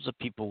of thousands of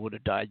people would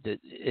have died.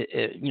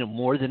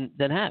 More than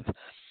have.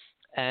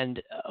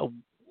 And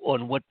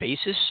on what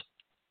basis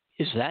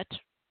is that?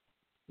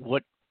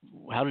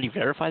 How did he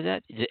verify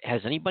that?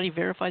 Has anybody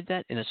verified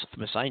that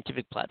from a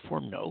scientific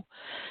platform? No,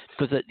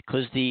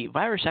 because the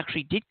virus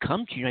actually did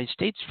come to the United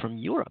States from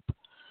Europe.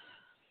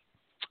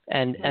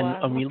 And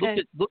we looked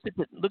at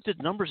the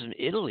numbers in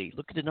Italy,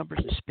 look at the numbers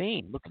in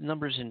Spain, look at the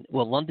numbers in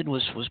London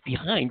was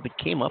behind but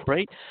came up,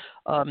 right?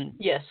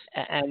 Yes.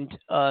 And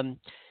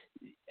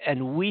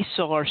we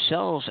saw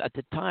ourselves at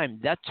the time.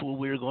 That's where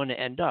we were going to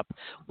end up.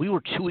 We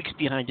were 2 weeks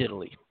behind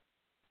Italy,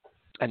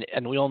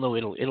 and we all know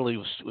Italy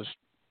was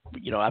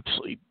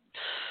absolutely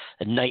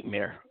a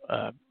nightmare.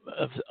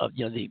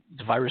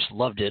 The virus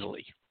loved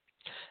Italy,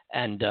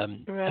 and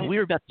we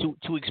were about 2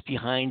 weeks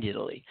behind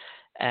Italy,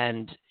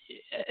 and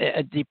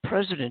the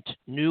president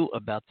knew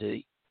about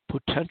the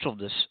potential of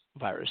this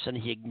virus, and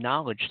he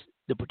acknowledged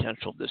the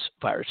potential of this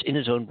virus in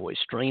his own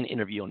voice during an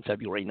interview on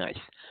February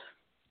 9th.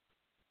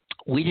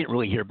 We didn't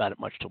really hear about it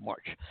much till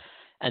March,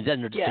 and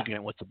then they're just figuring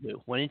out what to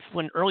do.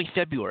 When early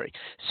February.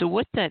 So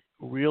what that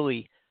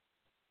really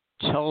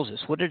tells us,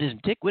 what it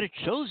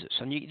shows us,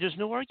 and there's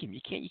no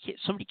argument.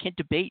 Somebody can't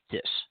debate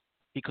this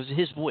because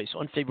his voice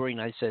on February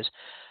 9th says,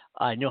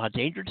 "I know how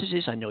dangerous this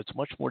is. I know it's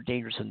much more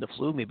dangerous than the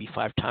flu, maybe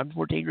 5 times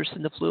more dangerous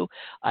than the flu.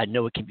 I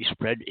know it can be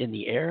spread in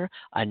the air.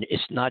 And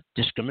it's not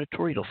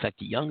discriminatory. It'll affect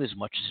the young as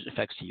much as it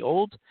affects the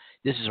old.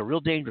 This is a real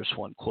dangerous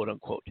one, quote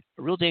unquote,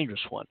 a real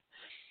dangerous one."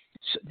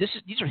 So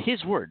these are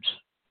his words.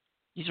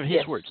 These are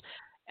his words.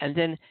 And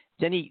then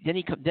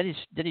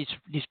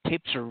these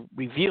tapes are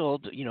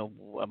revealed,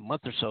 a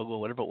month or so ago,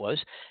 whatever it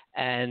was,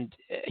 and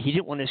he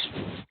didn't want to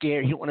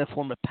scare. He didn't want to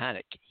form a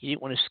panic. He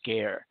didn't want to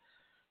scare.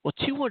 Well,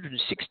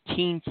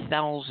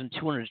 216,000,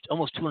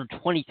 almost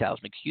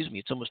 220,000. Excuse me,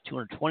 it's almost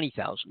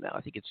 220,000 now. I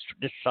think it's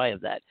just shy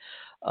of that.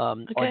 Are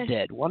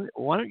dead.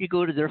 Why don't you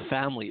go to their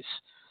families?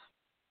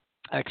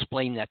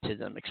 Explain that to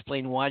them.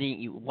 Explain why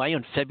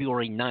on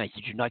February 9th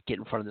did you not get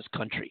in front of this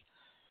country?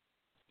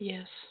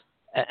 Yes.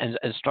 And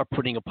start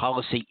putting a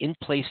policy in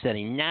place,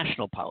 a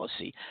national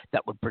policy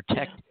that would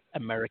protect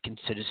American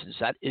citizens.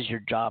 That is your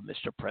job,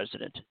 Mr.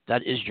 President.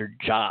 That is your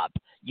job.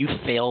 You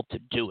failed to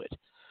do it.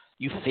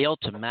 You failed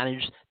to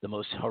manage the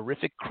most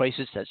horrific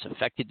crisis that's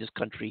affected this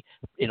country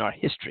in our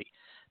history.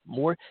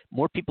 More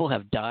people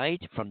have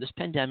died from this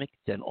pandemic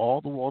than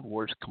all the world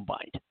wars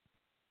combined.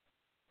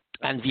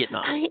 And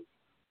Vietnam.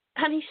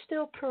 And he's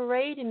still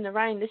parading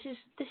around. This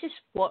is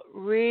what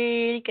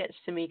really gets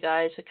to me,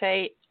 guys,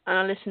 okay? And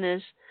our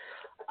listeners.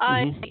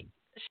 I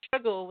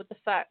struggle with the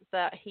fact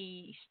that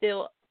he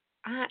still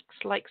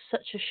acts like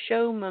such a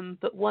showman,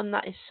 but one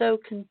that is so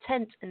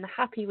content and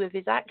happy with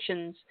his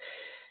actions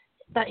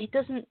that he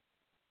doesn't,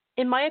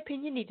 in my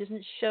opinion, he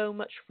doesn't show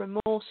much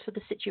remorse for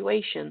the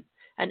situation.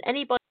 And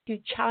anybody who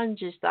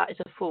challenges that is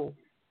a fool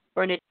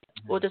or an idiot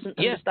or doesn't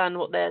understand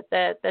what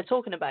they're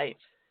talking about.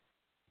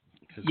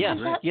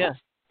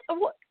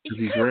 What?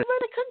 You can't run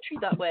a country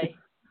that way.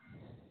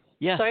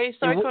 Yeah. Sorry,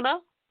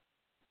 Cornell?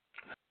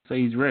 So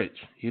he's rich.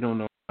 You don't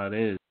know how it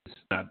is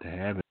not to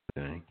have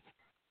anything.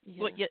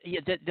 Well,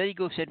 then he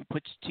goes ahead and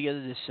puts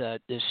together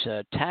this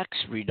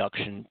tax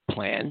reduction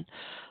plan,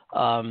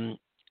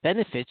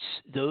 benefits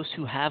those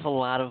who have a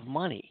lot of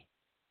money.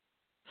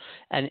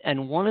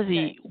 And one of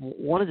the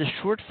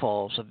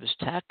shortfalls of this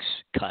tax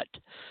cut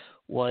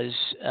was,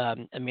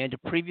 Amanda,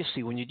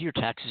 previously when you do your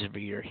taxes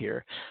every year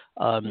here,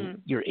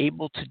 you're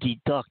able to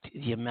deduct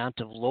the amount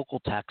of local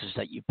taxes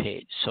that you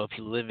paid. So if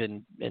you live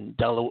in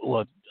Delaware,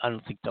 well, I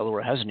don't think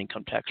Delaware has an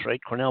income tax, right,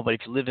 Cornell? But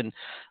if you live in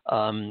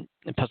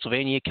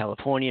Pennsylvania,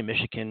 California,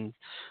 Michigan,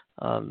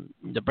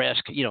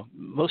 Nebraska,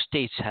 most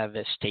states have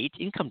a state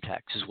income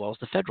tax as well as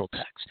the federal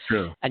tax.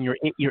 True. And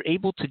you're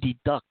able to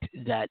deduct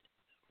that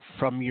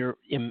from your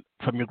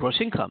gross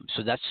income,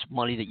 so that's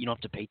money that you don't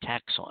have to pay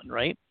tax on,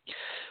 right?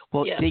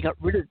 Well, they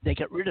got rid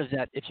of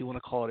that, if you want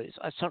to call it.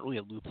 It's not really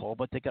a loophole,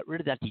 but they got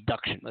rid of that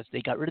deduction.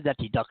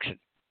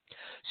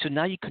 So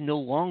now you can no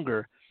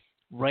longer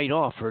write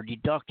off or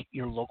deduct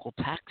your local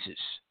taxes.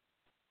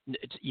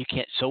 You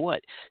can't. So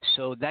what?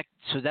 So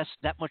that's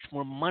that much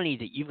more money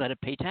that you've got to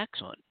pay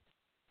tax on.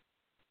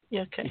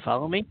 Yeah. Okay. You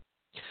follow me?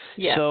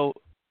 Yeah.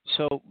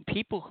 So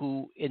people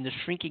who in the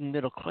shrinking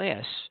middle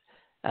class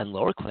and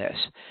lower class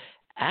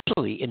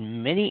actually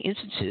in many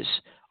instances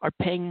are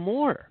paying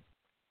more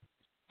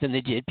than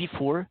they did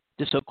before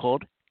the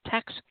so-called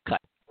tax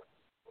cut.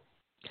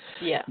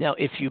 Yeah. Now,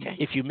 if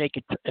you make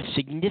a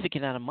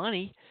significant amount of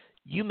money,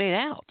 you made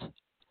out.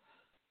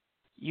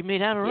 You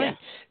made out all right.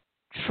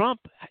 Yeah. Trump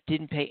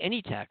didn't pay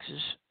any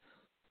taxes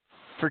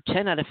for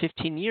 10 out of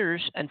 15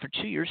 years, and for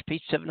 2 years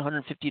paid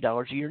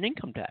 $750 a year in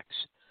income tax.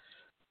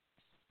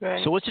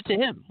 Right. So what's it to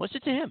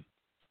him?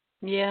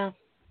 Yeah.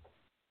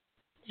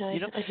 Yeah, you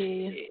know, I hear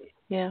you.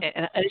 Yeah,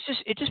 and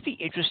it just be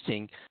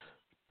interesting.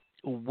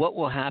 What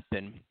will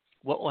happen?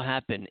 What will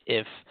happen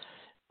if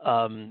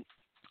Biden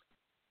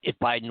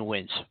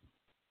wins?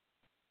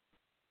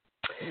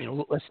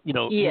 Let's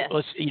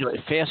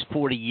fast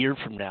forward a year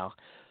from now.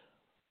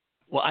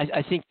 Well,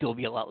 I think there'll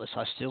be a lot less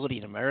hostility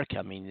in America.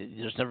 I mean,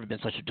 there's never been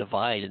such a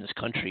divide in this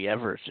country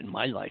ever in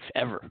my life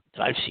ever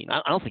that I've seen.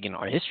 I don't think in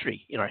our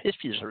history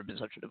there's never been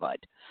such a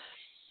divide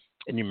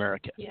in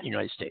America, in the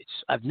United States.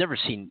 I've never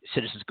seen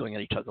citizens going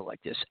at each other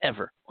like this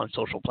ever on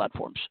social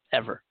platforms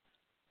ever.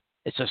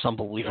 It's just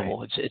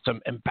unbelievable. Right. It's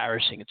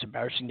embarrassing. It's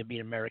embarrassing to be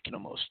an American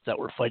almost that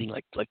we're fighting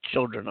like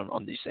children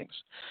on these things.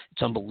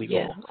 It's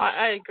unbelievable. Yeah,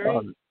 I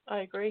agree.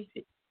 I agree.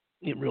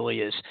 It really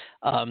is.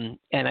 And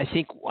I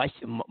think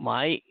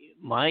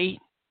my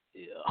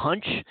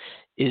hunch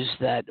is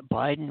that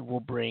Biden will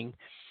bring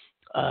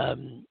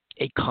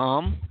a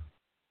calm.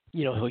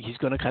 He's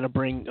going to kind of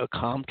bring a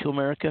calm to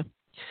America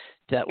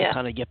that will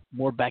kind of get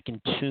more back in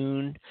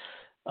tune.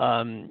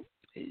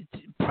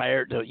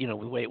 Prior to the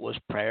way it was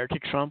prior to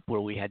Trump, where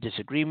we had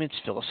disagreements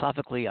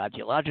philosophically,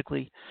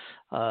 ideologically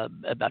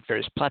about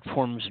various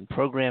platforms and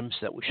programs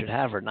that we should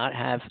have or not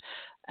have,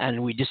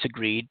 and we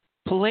disagreed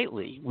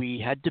politely. We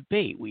had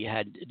debate, we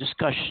had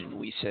discussion.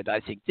 We said, I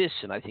think this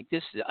and I think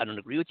this. I don't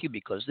agree with you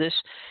because this,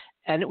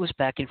 and it was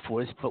back and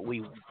forth. But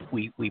we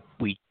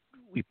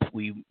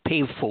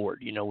paved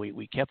forward.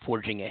 We kept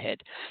forging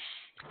ahead.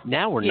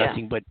 Now we're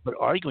nothing but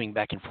arguing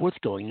back and forth,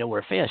 going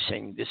nowhere fast,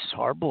 saying this is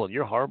horrible and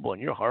you're horrible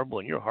and you're horrible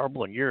and you're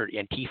horrible and you're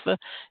Antifa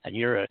and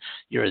you're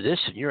this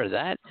and you're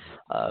that.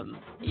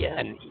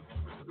 And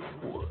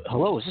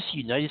hello, is this the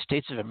United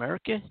States of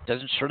America?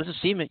 Sure doesn't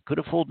seem it. Could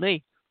have fooled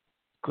me.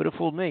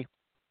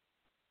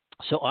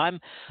 So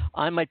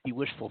I might be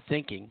wishful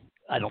thinking.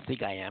 I don't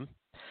think I am,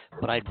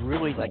 but I'd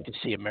really like to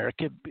see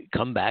America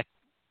come back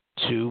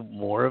to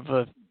more of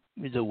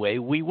the way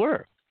we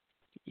were.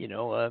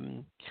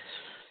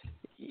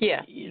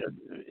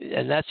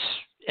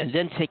 And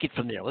then take it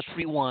from there. Let's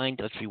rewind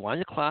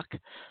the clock.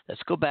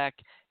 Let's go back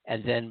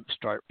and then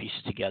start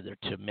pieces together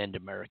to mend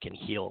America and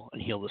heal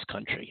this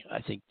country.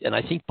 I think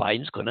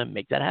Biden's going to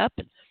make that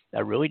happen. I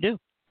really do.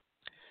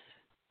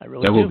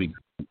 That will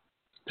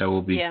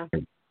be. Yeah.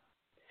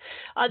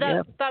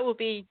 That would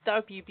be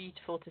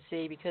beautiful to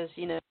see because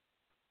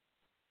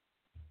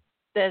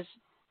there's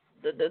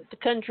the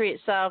country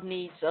itself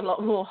needs a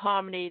lot more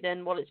harmony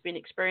than what it's been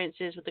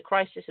experiencing with the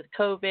crisis of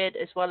COVID,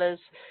 as well as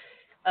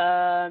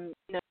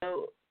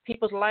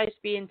people's lives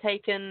being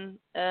taken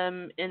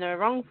in a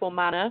wrongful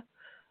manner.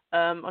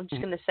 I'm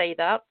just going to say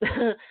that,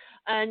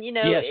 and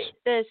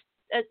there's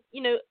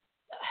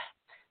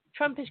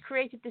Trump has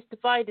created this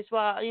divide as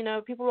well.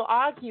 People will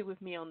argue with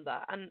me on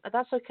that, and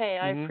that's okay.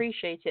 I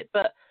appreciate it,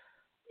 but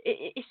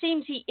it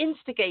seems he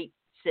instigates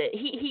it.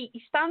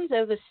 He stands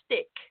over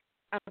stick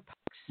and pokes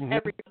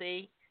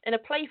everybody in a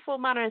playful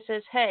manner and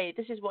says, "Hey,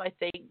 this is what I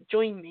think.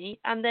 Join me."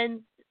 And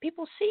then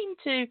people seem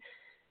to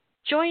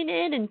join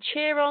in and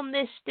cheer on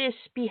this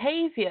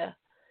behavior.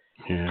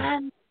 Yeah.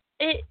 And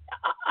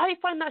I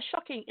find that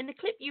shocking. In the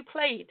clip you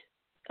played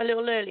a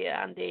little earlier,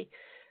 Andy,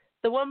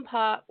 the one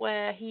part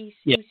where he's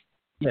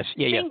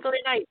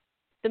singling out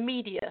the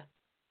media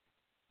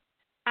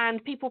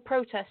and people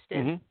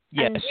protesting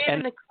and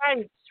hearing the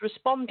crowds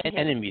respond to him.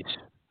 Enemies.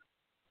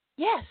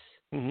 Yes.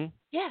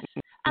 Yes.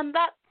 And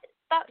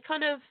that's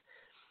kind of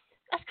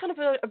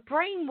a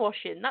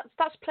brainwashing.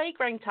 That's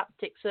playground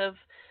tactics of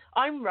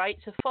I'm right,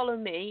 so follow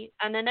me,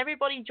 and then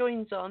everybody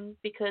joins on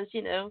because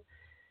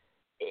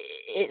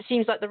it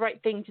seems like the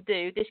right thing to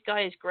do. This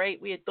guy is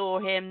great. We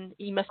adore him.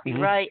 He must be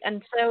right.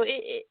 And so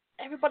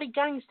everybody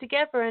gangs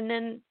together, and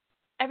then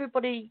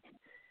everybody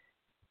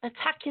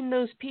attacking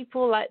those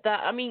people like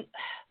that. I mean,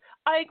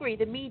 I agree.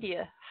 The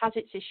media has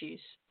its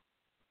issues.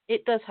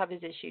 It does have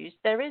its issues.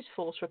 There is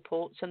false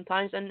reports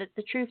sometimes, and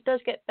the truth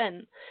does get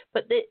bent.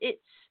 But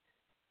it's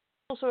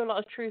also a lot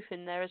of truth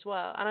in there as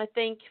well. And I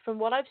think from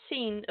what I've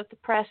seen of the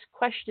press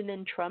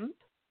questioning Trump,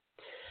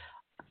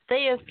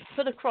 they have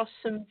put across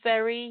some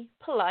very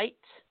polite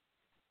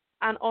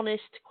and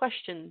honest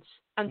questions.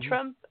 And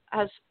Trump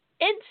has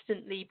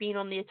instantly been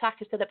on the attack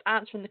instead of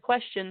answering the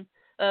question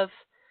of,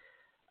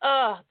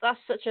 oh, that's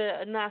such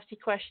a nasty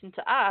question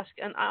to ask.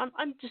 And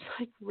I'm just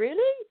like,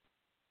 really?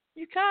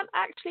 You can't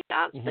actually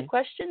answer the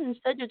question.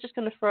 Instead, you're just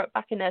going to throw it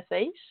back in their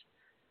face?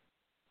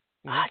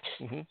 I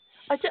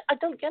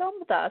don't get on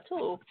with that at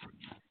all.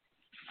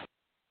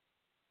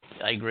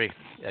 I agree.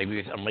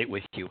 I'm right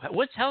with you.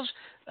 How's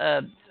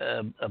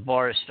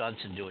Boris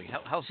Johnson doing?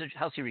 How's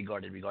he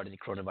regarding the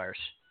coronavirus?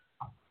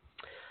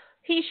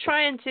 He's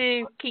trying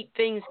to keep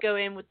things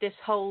going with this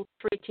whole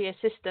three-tier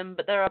system,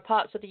 but there are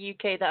parts of the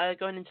UK that are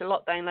going into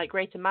lockdown, like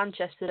Greater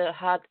Manchester, that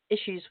had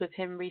issues with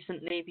him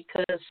recently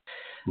because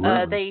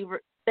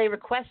they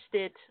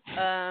requested,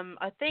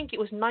 I think it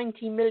was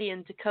 90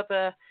 million to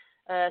cover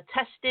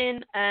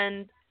testing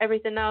and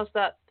everything else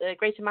that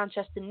Greater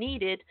Manchester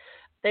needed.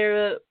 They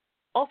were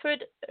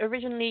offered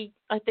originally,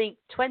 I think,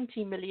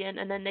 20 million,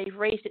 and then they've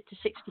raised it to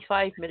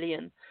 65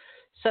 million.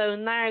 So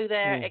now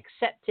they're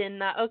accepting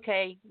that,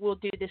 okay, we'll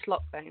do this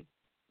lockdown.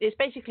 It's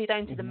basically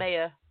down to the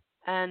mayor,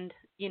 and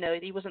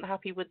he wasn't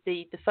happy with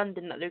the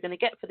funding that they're going to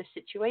get for this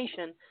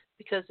situation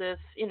because of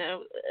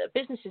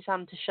businesses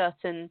having to shut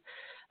and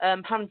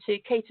having to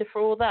cater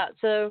for all that.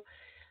 So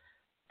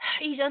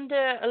he's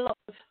under a lot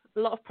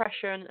of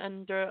pressure and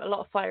under a lot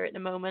of fire at the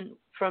moment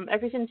from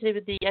everything to do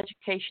with the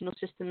educational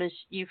system, as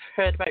you've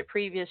heard about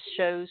previous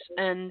shows,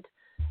 and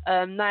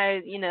now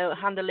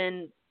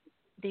handling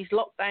these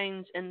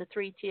lockdowns and the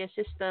 3-tier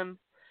system.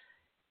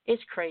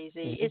 It's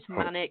crazy. It's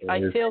manic.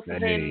 I feel for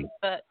him,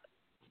 but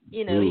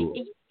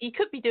he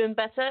could be doing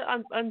better.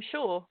 I'm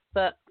sure,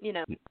 but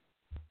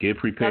get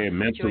prepared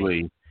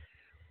mentally.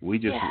 We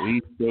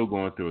still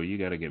going through it. You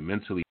got to get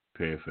mentally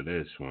prepared for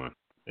this one.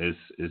 It's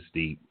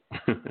deep.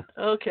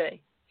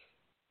 Okay.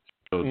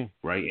 So,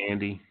 right,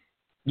 Andy?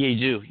 Yeah,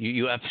 you do.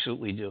 You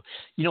absolutely do.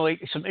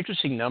 Some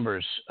interesting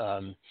numbers.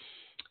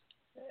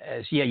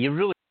 You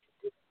really.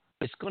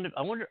 It's going to.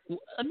 I wonder.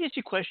 Let me ask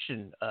you a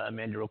question,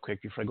 Amanda, real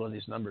quick before I go on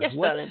these numbers. Yes,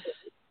 darling.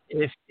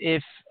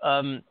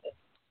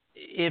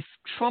 If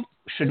Trump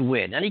should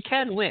win, and he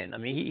can win. I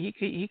mean,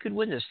 he could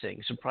win this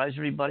thing. Surprise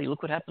everybody.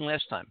 Look what happened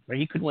last time. Right?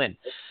 He could win.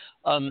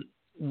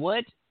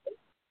 What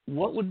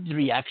would the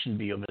reaction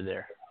be over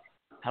there?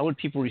 How would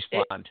people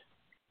respond?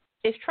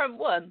 If Trump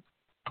won?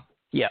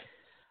 Yeah.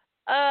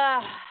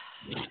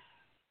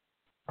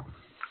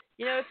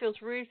 It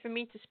feels rude for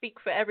me to speak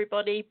for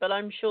everybody, but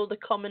I'm sure the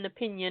common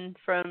opinion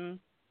from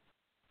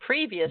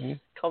previous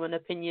common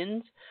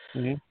opinions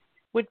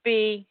would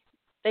be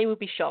they would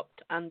be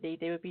shocked, Andy.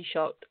 They would be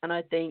shocked. And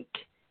I think,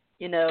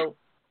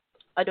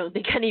 I don't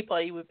think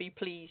anybody would be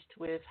pleased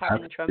with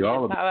having Trump in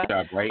power.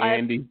 Right,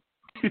 Andy?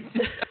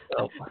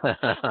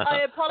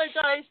 I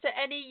apologize to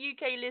any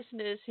UK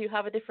listeners who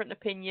have a different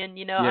opinion.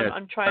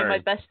 I'm trying my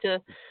best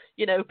to,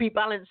 be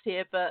balanced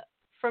here. But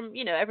from,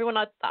 everyone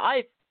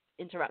I've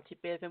interacted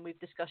with and we've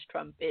discussed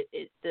Trump,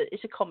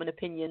 it's a common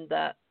opinion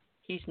that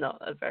he's not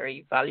a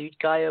very valued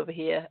guy over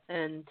here.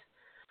 And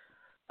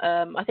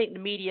I think the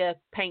media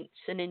paints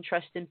an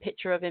interesting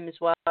picture of him as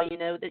well.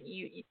 That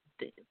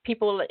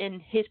people in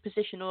his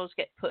position always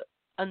get put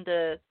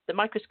under the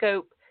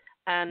microscope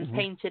and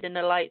painted in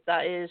a light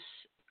that is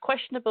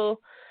questionable.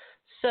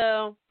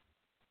 So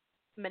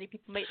many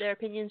people make their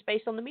opinions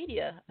based on the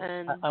media.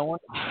 And I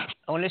want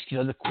to ask you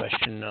another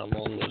question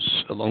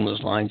along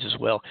those lines as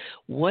well.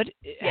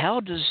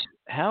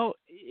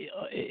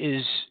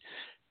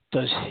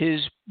 Does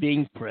his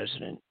being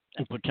president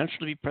and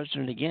potentially be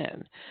president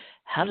again,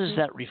 how does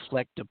that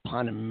reflect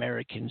upon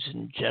Americans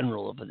in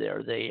general over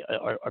there?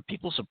 Are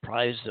people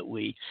surprised that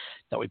we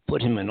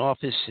put him in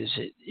office?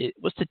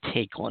 What's the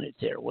take on it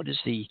there? What is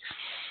the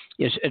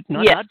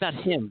not about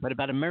him, but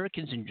about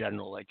Americans in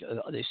general? Like,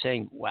 are they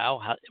saying,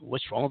 "Wow,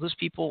 what's wrong with those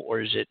people?"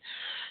 Or is it,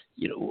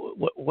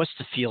 what's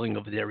the feeling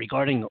over there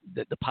regarding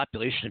the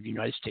population of the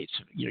United States?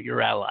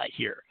 Your ally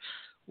here.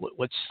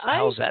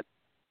 How's that?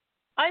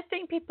 I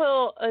think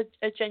people are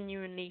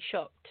genuinely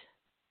shocked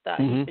that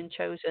he's been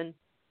chosen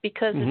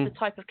because of the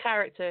type of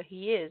character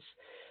he is.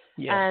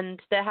 Yeah.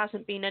 And there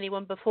hasn't been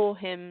anyone before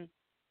him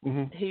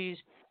who's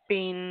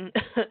been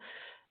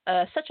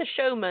such a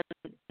showman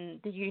in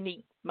the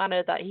unique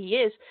manner that he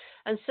is.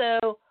 And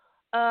so,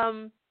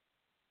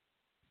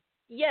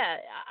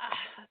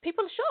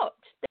 people are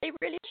shocked. They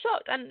really are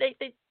shocked. And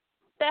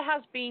there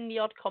has been the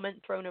odd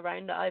comment thrown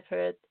around that I've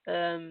heard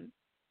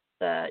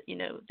that,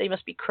 they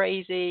must be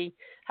crazy.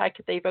 How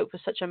could they vote for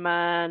such a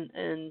man?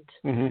 And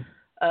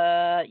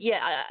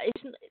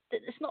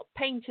it's not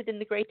painted in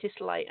the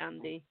greatest light,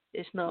 Andy.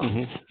 It's not.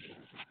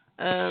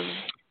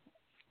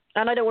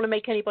 And I don't want to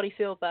make anybody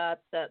feel bad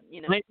that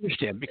I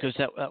understand, because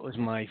that was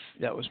my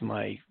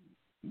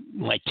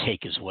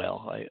take as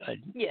well.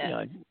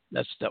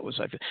 That was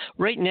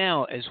right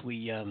now, as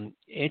we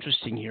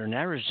interesting here in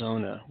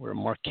Arizona, where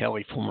Mark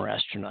Kelly, former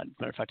astronaut,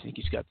 matter of fact, I think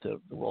he's got the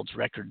world's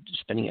record,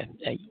 spending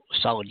a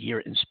solid year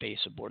in space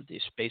aboard the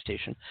space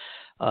station.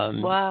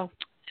 Wow.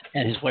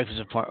 And his wife is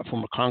a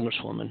former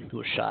congresswoman who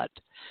was shot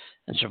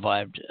and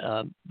survived.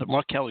 But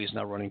Mark Kelly is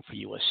now running for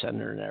U.S.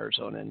 Senator in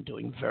Arizona and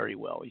doing very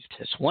well. He's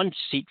just one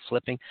seat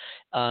flipping.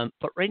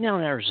 But right now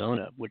in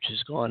Arizona, which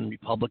has gone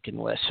Republican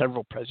the last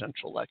several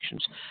presidential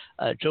elections,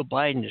 Joe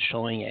Biden is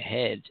showing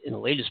ahead in the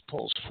latest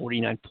polls,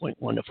 49.1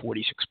 to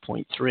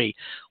 46.3,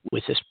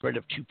 with a spread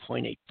of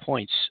 2.8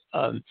 points,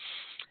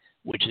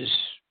 which is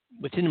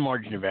within the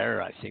margin of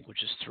error, I think,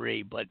 which is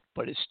 3, but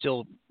it's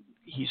still,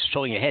 he's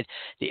showing ahead.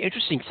 The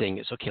interesting thing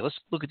is, okay, let's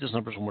look at those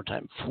numbers one more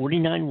time.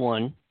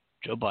 49.1,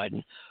 Joe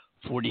Biden,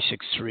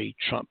 46.3,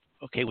 Trump.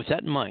 Okay, with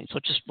that in mind, so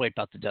let's just wipe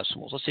out the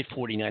decimals. Let's say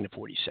 49 to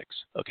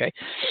 46, okay?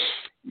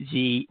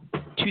 The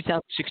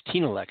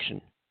 2016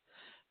 election,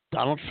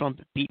 Donald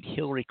Trump beat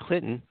Hillary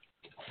Clinton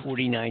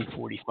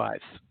 49-45.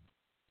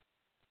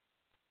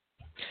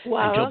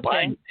 Wow,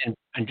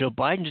 and Joe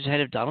Biden is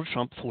ahead of Donald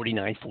Trump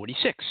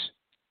 49-46.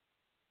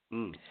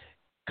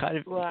 Kind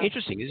of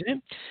interesting, isn't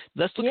it?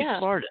 Let's look at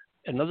Florida,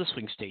 another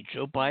swing state.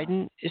 Joe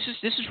Biden, this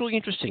is really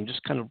interesting,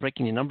 just kind of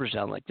breaking the numbers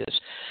down like this.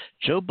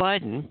 Joe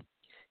Biden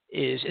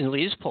is, in the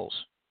latest polls,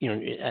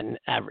 an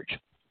average,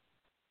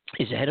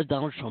 is ahead of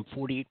Donald Trump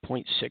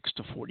 48.6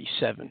 to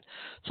 47.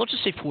 So let's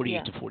just say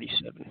 48 to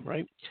 47,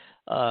 right?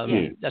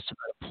 That's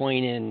about a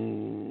point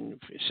in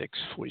 6,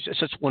 46.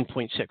 So that's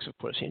 1.6, of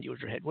course. Andy, was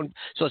your head.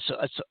 So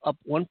it's up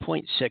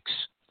 1.6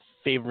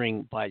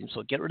 favoring Biden.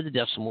 So get rid of the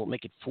decimal,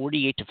 make it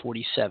 48 to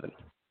 47.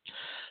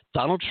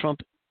 Donald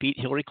Trump beat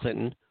Hillary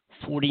Clinton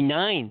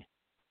 47.8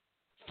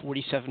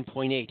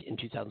 in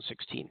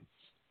 2016.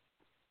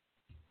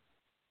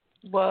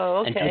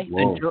 Whoa, okay.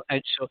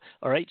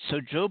 So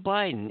Joe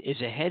Biden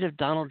is ahead of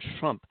Donald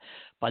Trump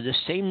by the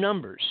same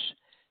numbers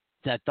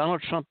that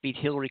Donald Trump beat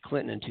Hillary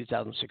Clinton in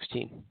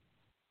 2016.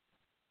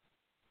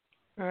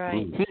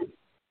 Right.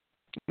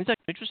 Isn't that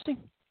interesting?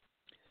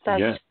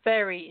 That's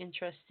very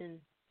interesting.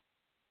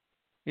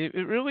 It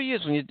really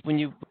is when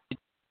you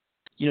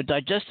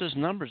digest those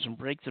numbers and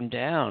break them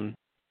down.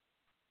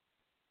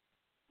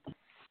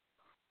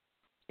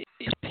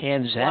 It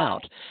pans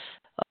out.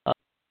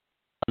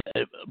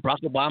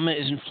 Barack Obama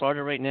is in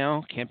Florida right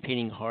now,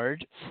 campaigning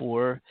hard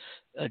for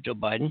Joe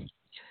Biden.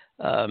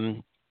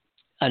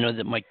 I know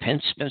that Mike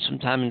Pence spent some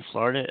time in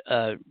Florida.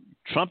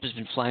 Trump has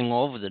been flying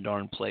all over the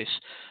darn place.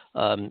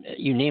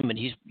 You name it,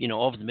 he's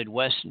all over the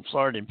Midwest, in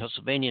Florida, in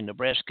Pennsylvania,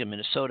 Nebraska,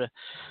 Minnesota,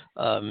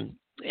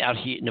 out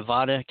here,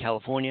 Nevada,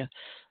 California.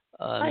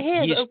 I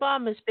hear that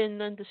Obama's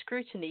been under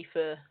scrutiny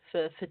for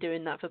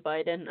doing that for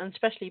Biden, and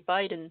especially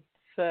Biden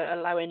for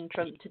allowing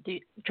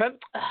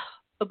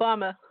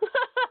Obama.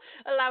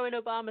 Allowing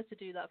Obama to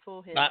do that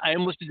for him. I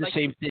almost did the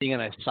same thing,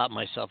 and I stopped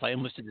myself. I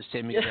almost did the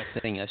same exact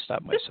thing. I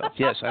stopped myself.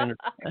 Yes, I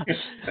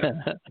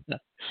understand.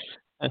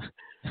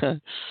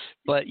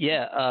 But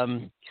yeah,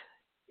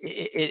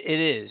 it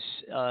is.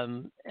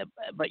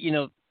 But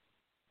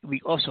we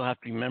also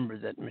have to remember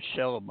that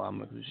Michelle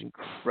Obama, who's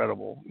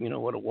incredible,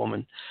 what a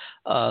woman.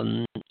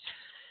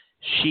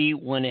 She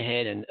went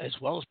ahead and, as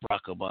well as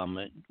Barack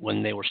Obama,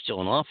 when they were still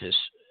in office,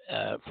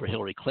 for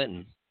Hillary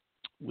Clinton,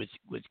 with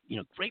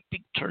great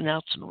big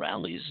turnouts and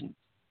rallies and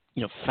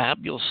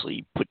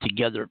fabulously put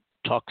together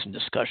talks and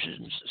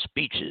discussions,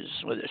 speeches,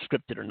 whether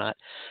scripted or not,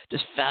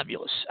 just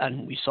fabulous.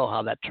 And we saw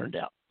how that turned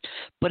out.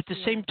 But at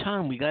the same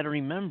time, we got to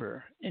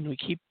remember, and we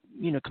keep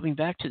coming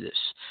back to this,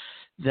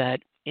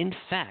 that in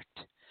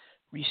fact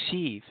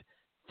receive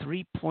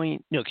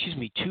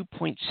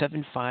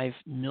 2.75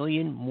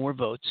 million more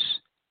votes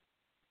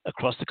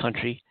across the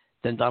country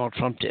than Donald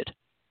Trump did.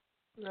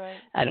 Right.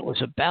 And it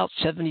was about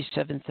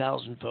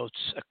 77,000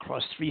 votes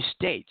across 3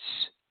 states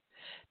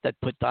that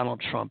put Donald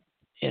Trump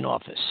in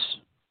office.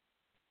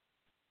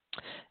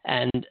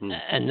 And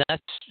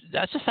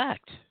that's a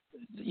fact.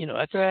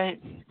 That's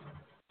right.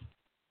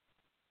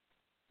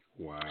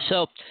 Wow.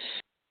 So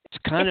it's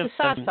kind of a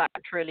sad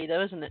fact, really,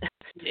 though, isn't it?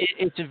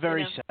 It's a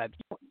very sad.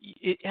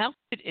 How is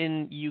it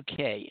in UK?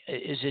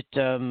 Is it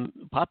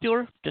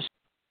popular? Just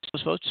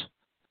those votes?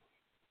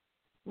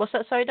 What's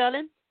that? Sorry,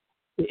 darling.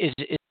 Is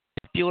it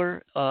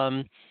popular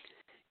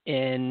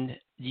in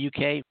the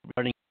UK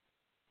regarding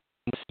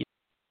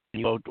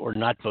vote or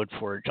not vote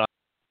for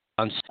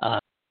Johnson?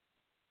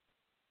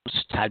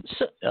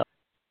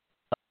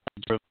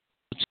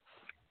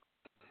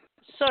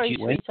 Sorry,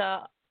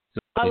 sweetheart.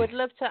 I would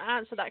love to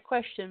answer that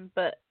question,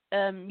 but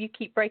you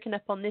keep breaking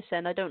up on this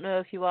end. I don't know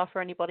if you are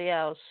for anybody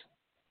else.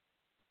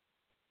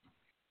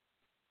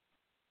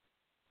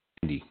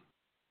 Andy.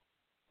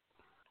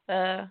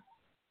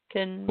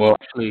 Well,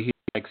 actually, he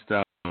likes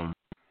the.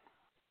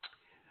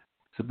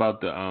 It's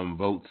about the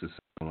votes or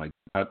something like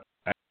that.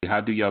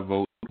 How do y'all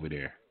vote over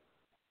there?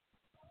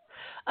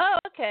 Oh,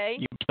 okay.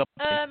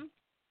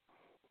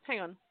 Hang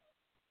on.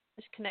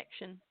 This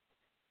connection.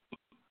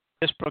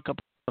 Just broke up.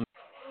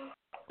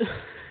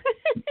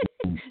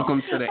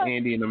 Welcome to the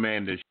Andy and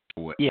Amanda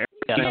show.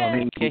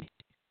 Okay.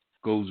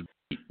 Goes.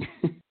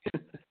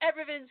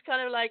 Everything's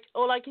kind of like,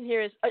 all I can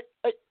hear is. I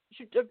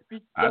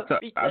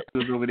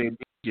was over there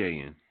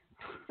DJing.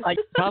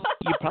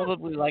 You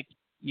probably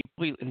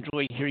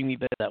enjoy hearing me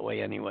better that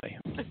way anyway.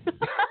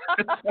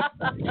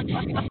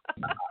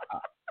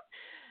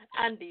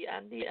 Andy.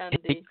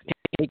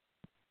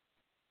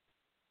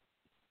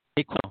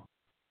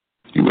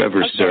 You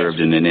ever served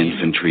in an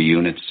infantry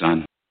unit,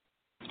 son?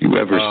 You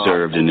ever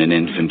served in an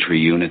infantry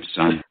unit,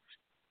 son?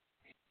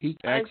 He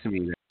asked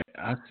me that.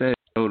 I said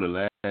no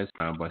the last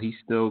time, but he's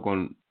still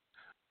going.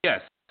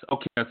 Yes.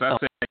 Okay. Yes, I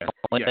said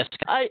yes.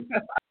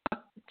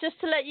 Just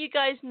to let you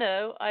guys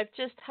know, I've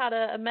just had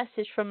a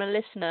message from a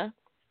listener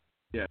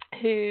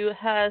who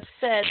has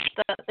said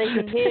that they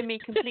can hear me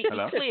completely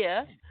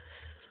clear,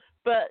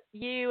 but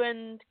you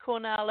and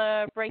Cornell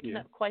are breaking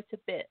up quite a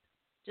bit,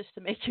 just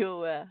to make you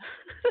aware.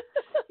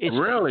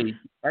 Really?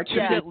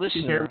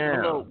 Listener.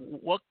 Hello.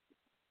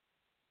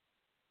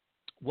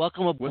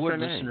 Welcome aboard,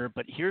 listener.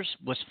 But here's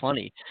what's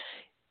funny.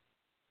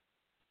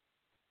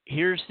 Do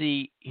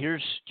you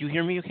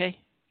hear me okay?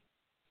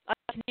 I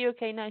can hear you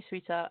okay now,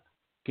 sweetheart.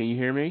 Can you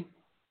hear me?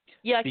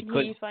 Yeah, I can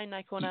hear you fine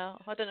now,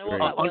 Cornell. I don't know what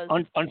that was.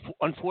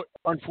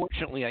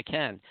 Unfortunately, I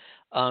can.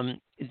 Oh,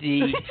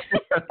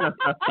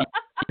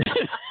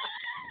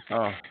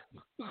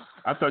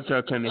 I thought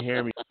y'all couldn't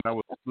hear me when I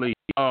was asleep.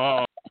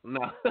 Oh,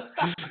 no.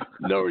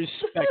 No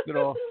respect at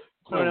all.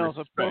 Cornell's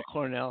a poor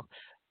Cornell.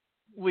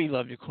 We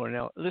love you,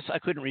 Cornell. Listen, I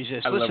couldn't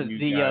resist.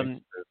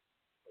 Listen,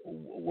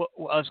 what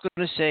I was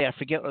going to say, I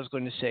forget what I was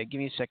going to say. Give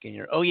me a second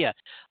here. Oh yeah,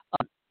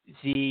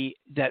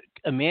 that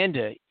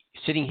Amanda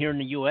sitting here in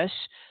the U.S.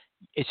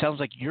 It sounds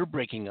like you're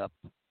breaking up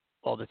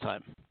all the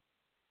time.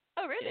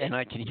 Oh really? And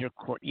I can hear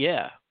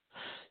yeah.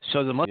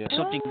 So there must be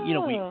something. You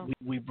know,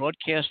 we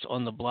broadcast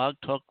on the Blog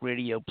Talk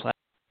Radio platform.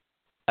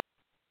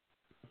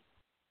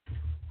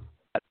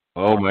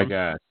 Oh my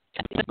God.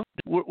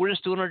 We're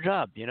just doing our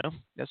job, you know.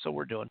 That's what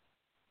we're doing.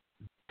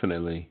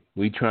 Definitely,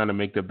 we trying to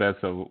make the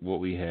best of what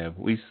we have.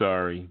 We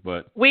sorry,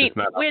 but we're it's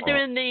not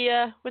doing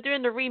the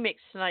remix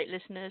tonight,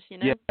 listeners. You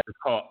know. Yeah, it's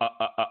called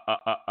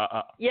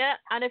Yeah,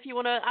 and if you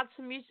want to add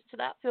some music to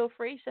that, feel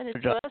free. Send it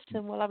to us,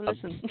 and we'll have a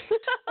listen.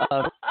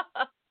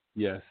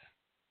 Yes.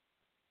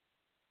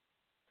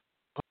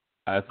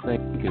 I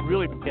think it's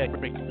really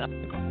breaking up.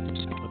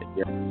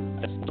 Yeah.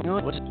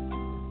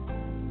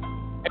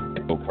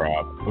 No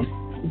problem.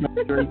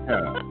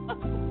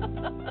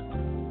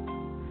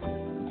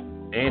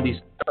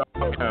 Andy's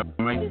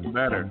might be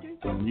better.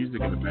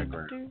 Music in the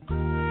background.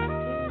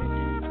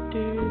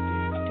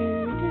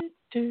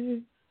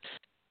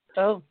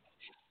 Oh.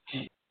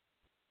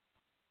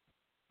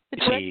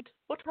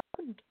 What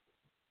happened?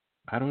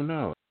 I don't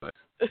know.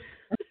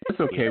 It's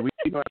okay. We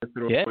got to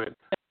throw it.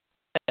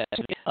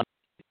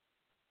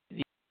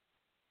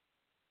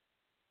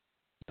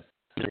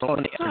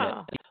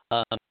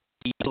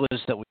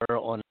 That we're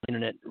on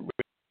internet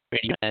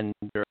radio, and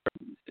there are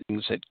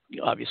things that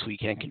obviously we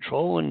can't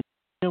control, and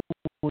here's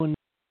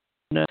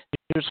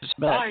what's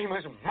about. I'm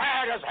as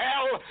mad as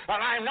hell,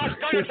 and I'm not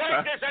going to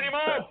take this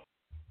anymore.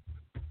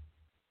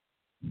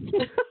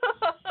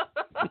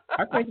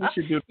 I think we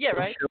should do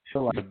right.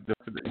 show like the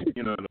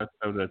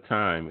of the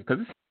time, because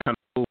it's kind of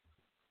cool.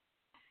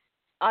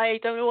 I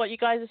don't know what you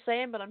guys are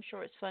saying, but I'm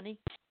sure it's funny.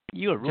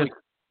 You are really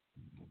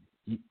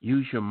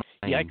use your mind.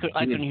 Yeah,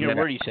 I couldn't hear a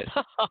word he said.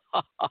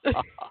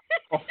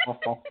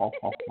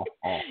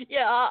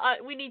 Yeah,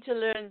 we need to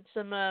learn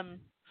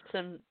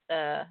some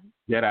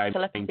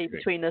telepathy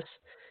between us.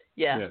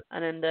 Yeah,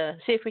 and then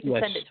see if we can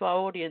send it to our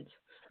audience.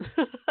 That's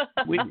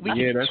what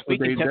they're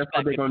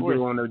going to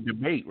do on a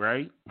debate,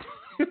 right?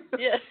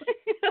 Yeah.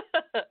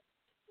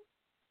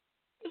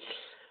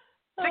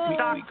 Tick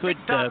tock, we could.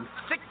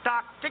 Tick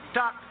tock, tick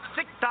tock,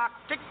 tick tock,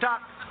 tick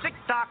tock, tick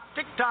tock,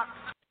 tick tock.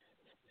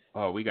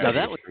 Oh, we got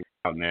that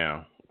out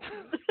now.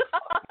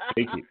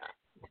 Take it.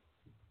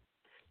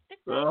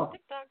 TikTok,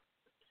 TikTok.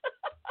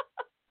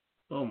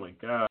 Oh my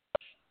gosh.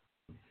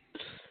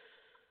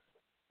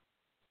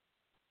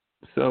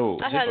 So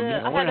I had a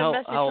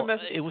message from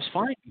it was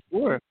fine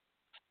before.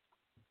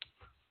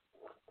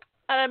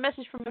 I had a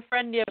message from a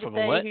friend the other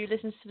day who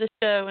listens to the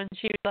show, and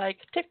she was like,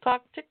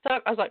 TikTok,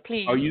 TikTok. I was like,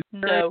 please,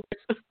 no.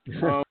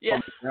 Oh yeah.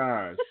 my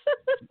gosh.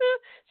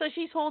 So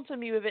she's haunting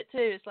me with it too.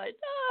 It's like,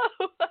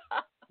 no.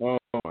 Oh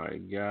my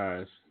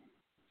gosh.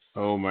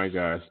 Oh my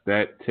gosh.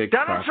 That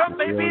TikTok. Donald Trump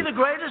may be the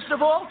greatest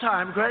of all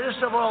time.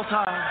 Greatest of all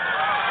time.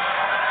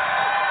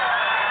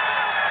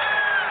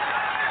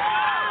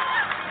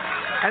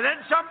 And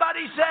then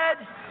somebody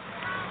said,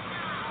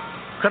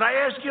 could I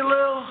ask you,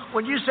 Lou,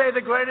 when you say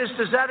the greatest,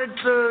 does that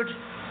include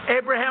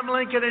Abraham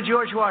Lincoln and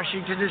George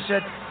Washington? He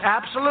said,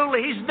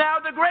 absolutely. He's now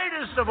the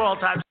greatest of all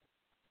time.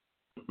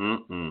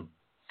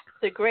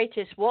 The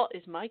greatest what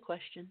is my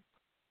question.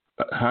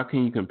 How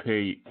can you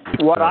compare?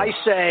 What I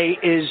say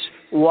is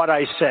what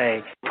I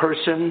say.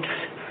 Person,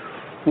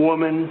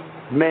 woman,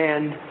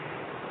 man,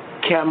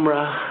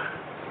 camera,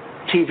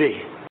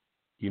 TV.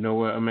 You know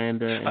what,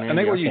 Amanda? And I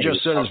think what you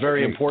just said is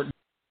very important.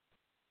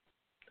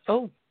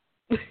 Oh.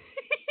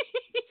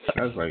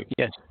 I was like,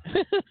 yes.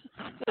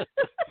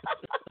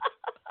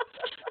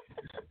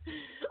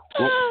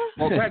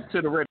 well, back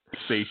to the radio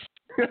station.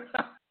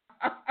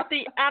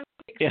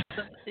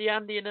 The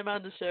Andy and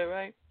Amanda show,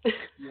 right?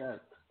 Yes.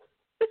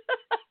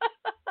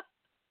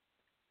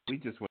 We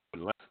just went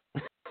left.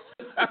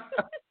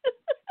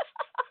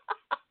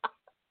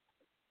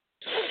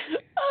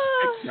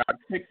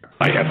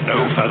 I have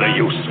no further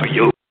use for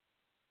you.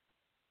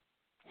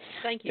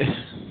 Thank you.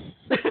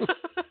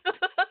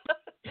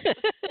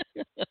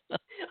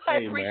 I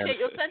appreciate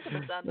your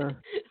sentiments, Andy.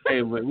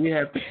 Hey, but we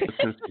have to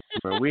sense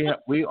of humor.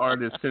 We are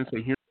the sense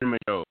of humor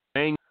show.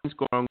 Things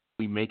go wrong,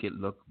 we make it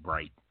look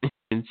bright.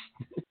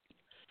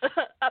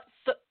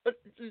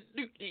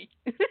 Absolutely.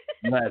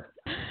 Yes.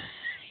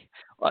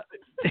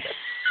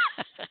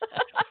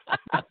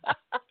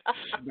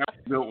 That's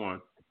a good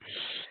one.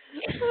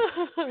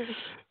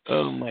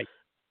 Oh my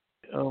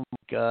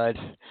God.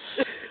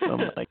 Oh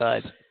my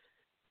God.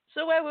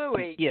 So where were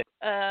we? Yeah.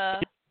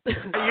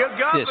 Your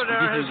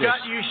governor has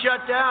got you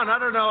shut down. I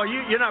don't know.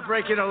 You're not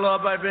breaking the law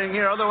by being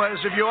here.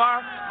 Otherwise, if you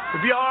are,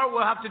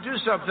 we'll have to do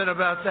something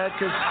about that.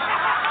 Because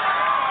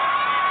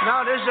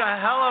now there's a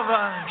hell of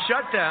a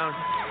shutdown.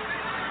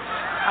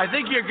 I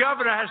think your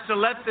governor has to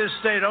let this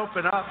state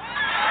open up.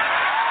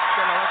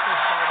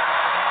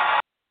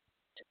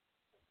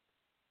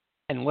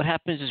 And what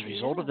happens as a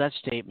result of that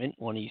statement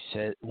when he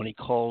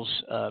calls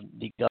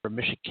the governor of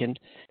Michigan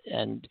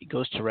and he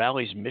goes to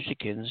rallies in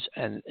Michigan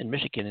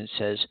and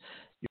says,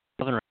 "Your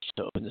governor has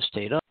to open the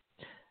state up,"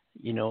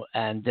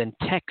 and then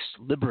texts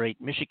 "Liberate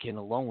Michigan"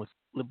 along with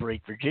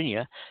 "Liberate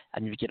Virginia,"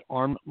 and you get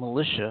armed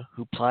militia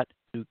who plot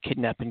to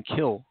kidnap and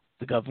kill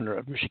the governor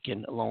of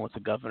Michigan along with the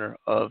governor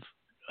of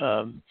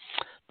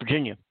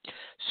Virginia.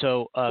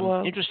 So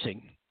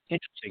interesting.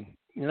 It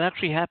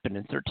actually happened,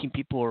 and 13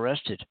 people were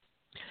arrested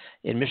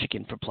in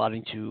Michigan for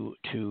plotting to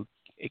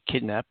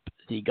kidnap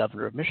the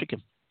governor of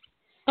Michigan.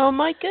 Oh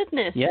my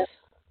goodness!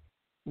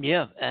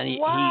 Yeah, and he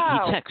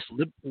texts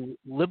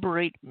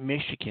 "Liberate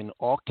Michigan,"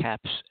 all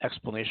caps,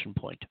 exclamation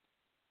point.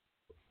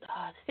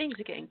 Things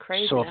are getting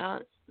crazy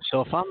now.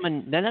 So if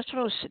then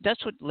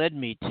that's what led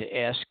me to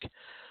ask,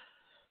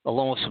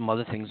 along with some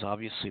other things,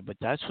 obviously, but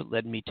that's what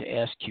led me to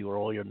ask you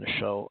earlier in the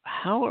show: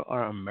 how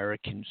are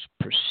Americans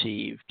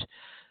perceived,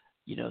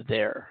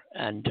 there?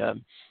 And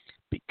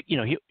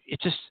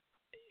it's just,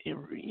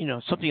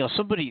 something else.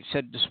 Somebody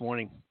said this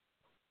morning,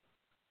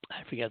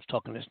 I forget, I was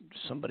talking to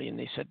somebody, and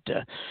they said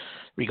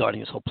regarding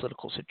this whole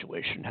political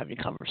situation, having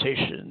a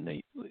conversation, and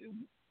they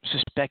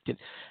suspected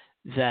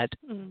that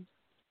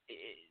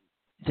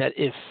that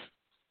if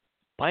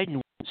Biden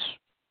wins,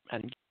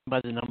 and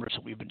by the numbers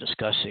that we've been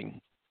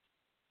discussing,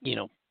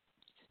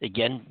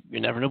 again, you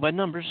never know by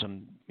numbers,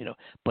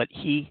 but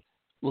he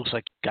looks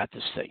like he got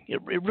this thing.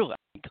 It really,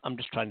 I'm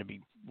just trying to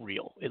be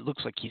real. It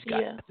looks like he's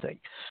got that thing,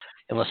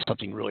 unless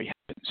something really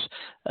happens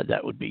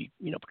that would be,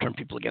 turn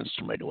people against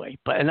him right away.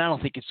 And I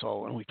don't think it's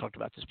all, and we've talked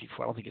about this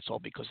before, I don't think it's all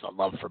because of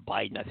the love for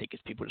Biden. I think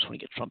it's people just want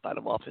to get Trump out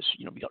of office.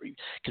 We got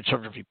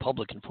conservative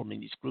Republican forming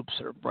these groups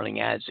that are running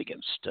ads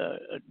against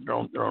their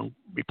own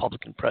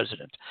Republican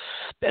president.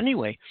 But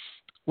anyway,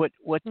 what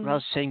I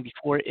was saying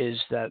before is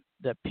that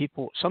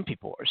some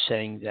people are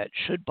saying that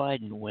should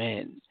Biden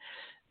win,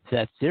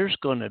 that there's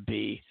going to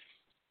be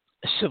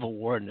a civil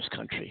war in this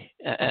country,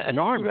 an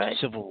armed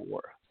civil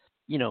war,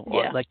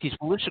 like these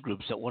militia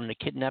groups that wanted to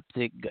kidnap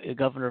the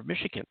governor of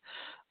Michigan,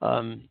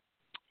 a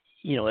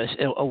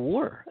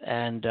war.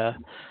 And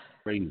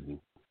crazy.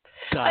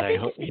 God, I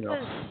hope,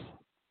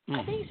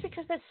 I think it's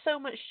because there's so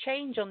much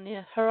change on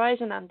the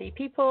horizon, Andy.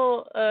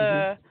 People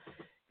are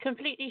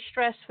completely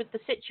stressed with the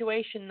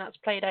situation that's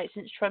played out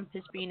since Trump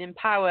has been in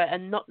power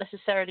and not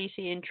necessarily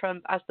seeing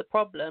Trump as the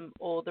problem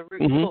or the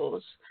root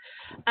cause.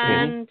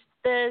 And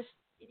there's,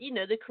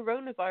 the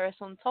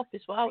coronavirus on top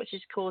as well, which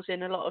is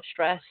causing a lot of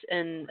stress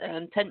and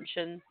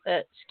tension.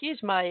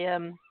 Excuse my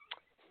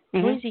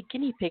noisy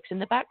guinea pigs in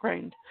the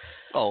background.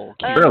 Oh,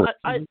 okay.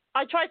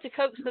 I tried to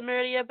coax them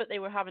earlier, but they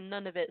were having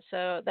none of it,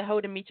 so they're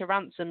holding me to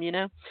ransom,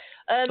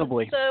 Oh,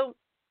 boy. So...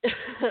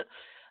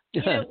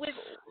 with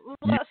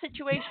all that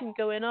situation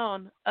going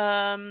on,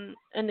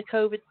 and the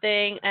COVID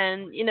thing,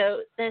 and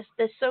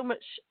there's so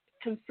much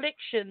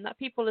confliction that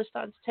people are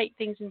starting to take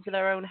things into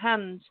their own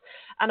hands,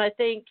 and I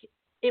think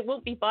it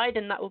won't be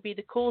Biden that will be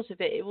the cause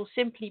of it. It will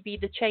simply be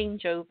the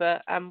changeover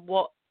and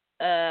what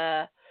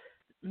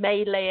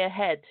may lay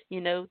ahead.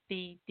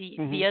 The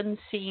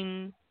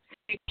unseen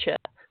future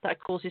that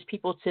causes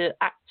people to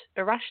act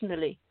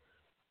irrationally.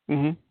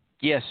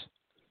 Yes.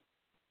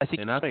 I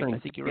think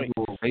you're right.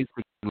 People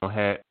basically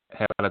have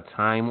a lot of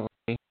time on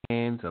their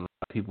hands. A lot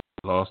of people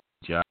lost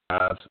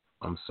jobs.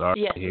 I'm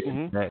sorry to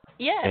hear that.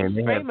 Yeah, and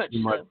they very have much too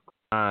much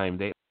time.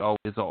 It's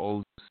an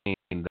old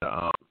saying.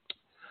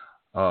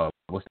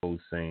 What's the old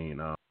saying?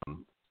 Oh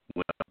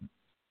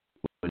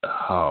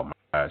my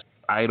gosh,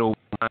 idle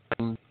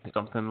mind,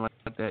 something like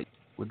that.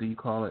 What do you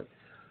call it?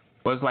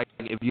 Well, it's like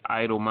if you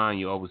idle mind,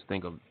 you always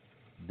think of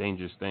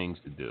dangerous things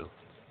to do.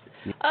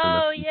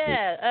 Oh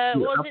yeah,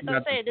 what was it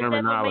that saying? The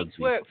devil makes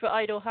work for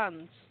idle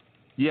hands.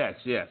 Yes.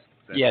 Yeah.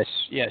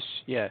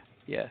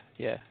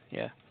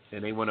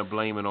 And they want to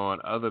blame it on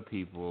other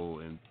people,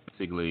 and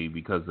basically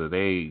because of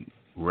their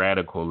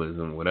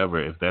radicalism, whatever,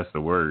 if that's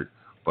the word.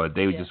 But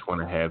they just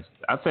want to have.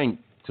 I think,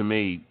 to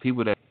me,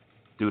 people that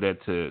do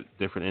that to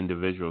different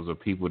individuals or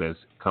people that's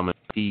come in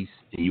peace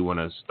and you want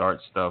to start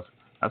stuff,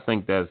 I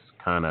think that's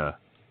kind of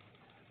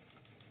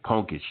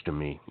punkish to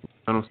me.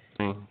 You know what I'm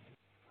saying?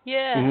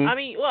 Yeah, I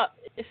mean,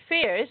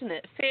 fear, isn't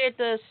it? Fear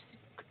does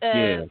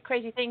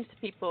crazy things to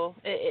people.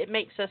 It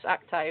makes us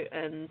act out,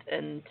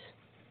 and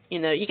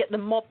you get the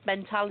mob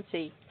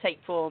mentality take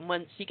form.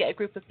 Once you get a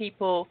group of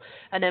people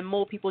and then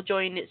more people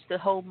join, it's the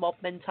whole mob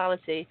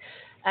mentality.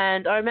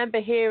 And I remember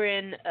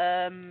hearing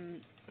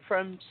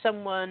from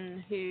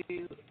someone who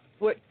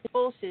worked in the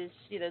forces,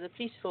 the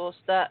police force,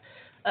 that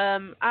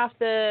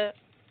after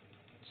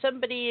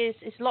somebody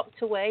is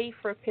locked away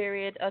for a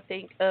period, I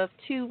think, of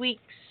 2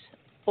 weeks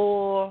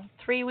or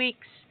 3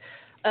 weeks,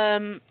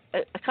 a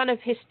kind of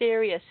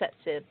hysteria sets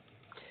in.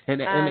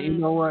 And you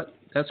know what?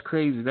 That's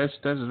crazy. That's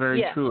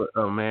very true,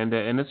 Amanda.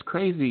 And it's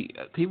crazy.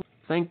 People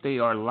think they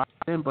are locked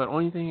in, but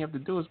only thing you have to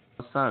do is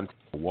go outside and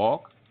take a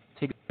walk,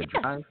 take a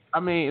drive. I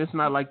mean, it's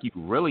not like you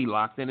really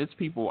locked in. It's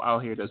people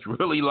out here that's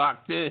really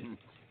locked in.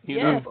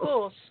 You know? Of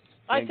course.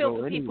 I feel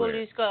for people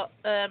who's got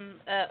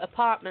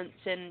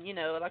apartments in,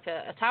 like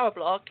a tower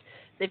block.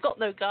 They've got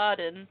no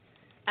garden,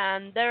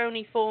 and their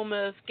only form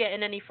of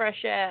getting any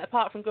fresh air,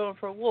 apart from going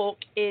for a walk,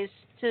 is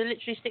to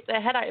literally stick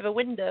their head out of a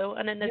window.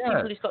 And then there's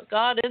people who's got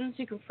gardens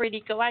who can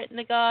freely go out in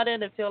the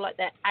garden and feel like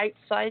they're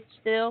outside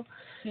still.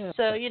 Yeah.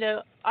 So,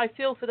 I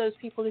feel for those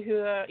people who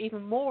are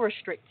even more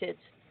restricted.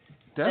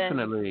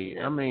 Definitely.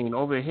 I mean,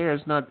 over here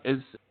it's not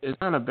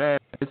kind of bad.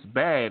 It's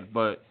bad,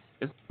 but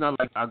it's not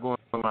like I go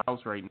in my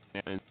house right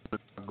now and I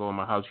go in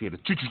my house here to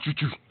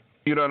choo-choo-choo-choo.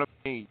 You know what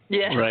I mean?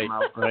 Yeah. Right.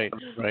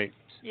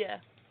 Yeah.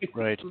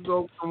 Right.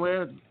 Go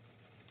somewhere,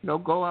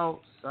 go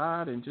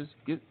outside and just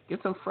get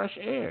some fresh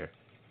air.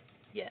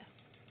 Yeah.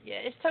 Yeah,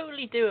 it's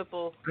totally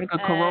doable. Drink a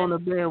Corona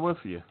beer with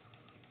you.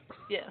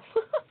 Yeah.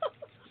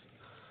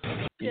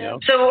 Yeah.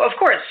 So, of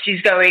course,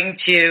 she's going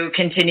to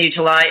continue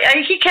to lie. I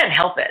mean, he can't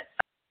help it.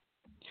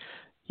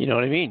 You know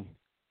what I mean?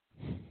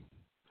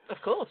 Of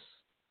course.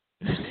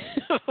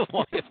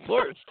 Why, of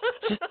course.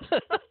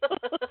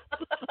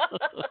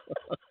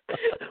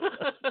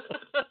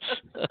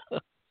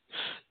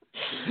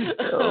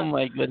 Oh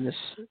my goodness.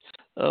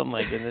 I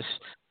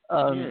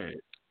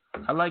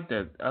like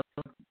that.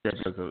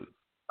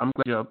 I'm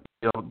glad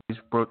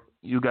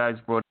you guys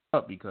brought it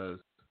up because,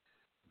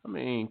 I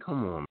mean,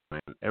 come on,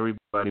 man.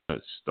 Everybody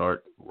must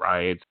start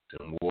riots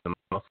and war on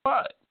the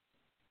fight.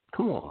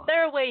 Come on.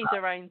 There are ways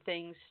around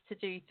things to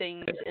do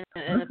things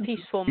in a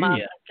peaceful manner.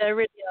 Yeah. There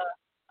really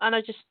are. And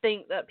I just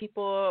think that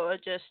people are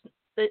just,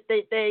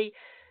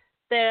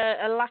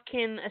 they're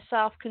lacking a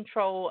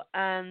self-control,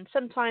 and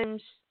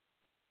sometimes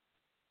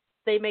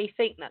they may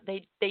think that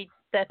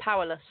they're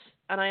powerless.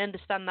 And I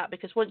understand that,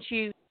 because once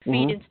you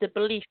feed into the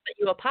belief that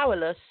you are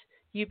powerless,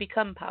 you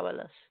become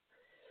powerless.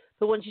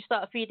 But once you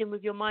start feeding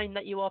with your mind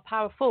that you are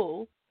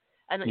powerful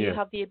and that you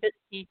have the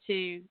ability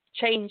to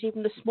change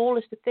even the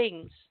smallest of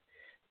things,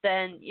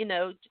 then,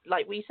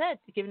 like we said,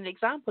 giving an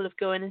example of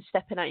going and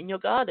stepping out in your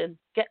garden,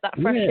 get that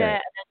fresh air,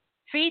 and then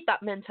feed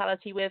that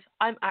mentality with,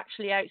 I'm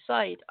actually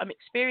outside. I'm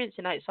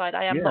experiencing outside.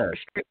 I am not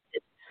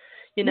restricted.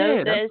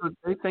 That's what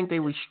they think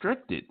they're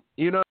restricted.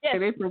 They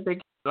think they,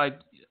 like,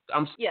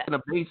 I'm stuck in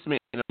a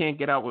basement and I can't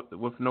get out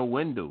with no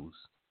windows.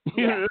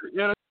 Yeah. You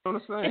know what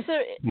I'm saying?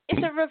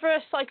 It's a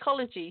reverse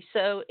psychology.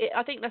 So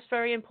I think that's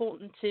very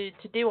important to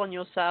do on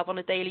yourself on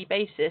a daily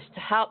basis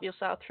to help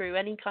yourself through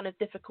any kind of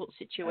difficult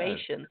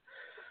situation.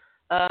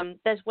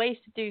 There's ways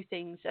to do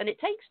things, and it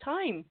takes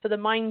time for the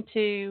mind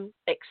to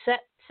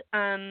accept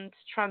and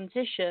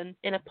transition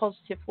in a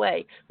positive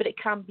way, but it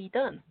can be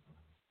done.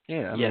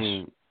 Yeah, I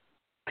mean,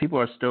 people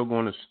are still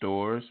going to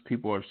stores.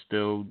 People are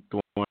still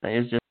doing.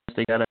 It's just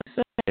they gotta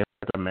say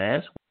the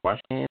mask,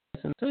 wash hands,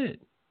 and that's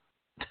it.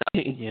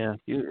 Yeah.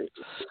 It's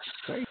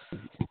crazy.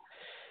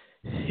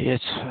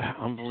 It's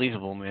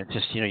unbelievable, man.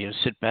 Just, you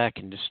sit back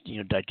and just,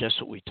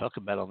 digest what we talk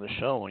about on the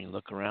show and you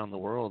look around the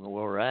world and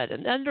where we're at.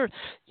 And there,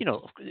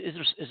 is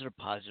there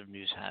positive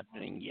news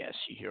happening? Yes,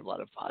 you hear a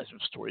lot of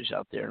positive stories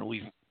out there.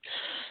 And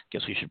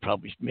guess we should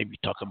probably maybe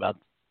talk about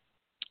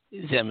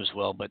them as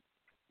well, but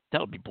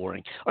that would be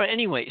boring. All right,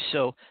 anyway,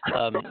 so.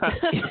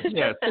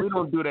 Yes, we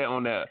don't do that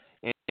on the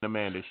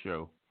Amanda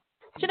show.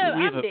 Do you know,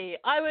 Andy,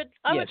 I would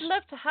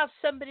love to have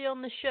somebody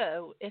on the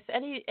show. If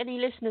any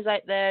listeners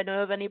out there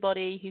know of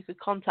anybody who could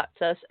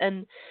contact us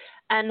and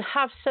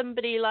have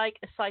somebody like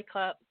a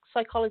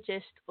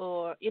psychologist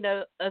or,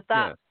 of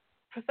that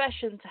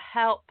profession to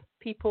help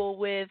people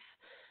with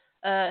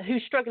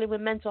who's struggling with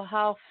mental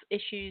health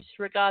issues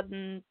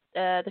regarding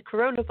the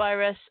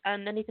coronavirus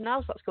and anything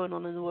else that's going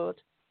on in the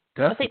world.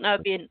 Definitely. I think that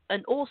would be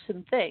an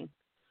awesome thing.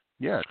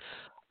 Yeah.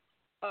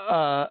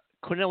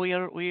 Cornell, we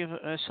have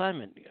an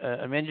assignment.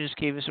 Amanda just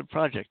gave us a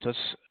project. Let's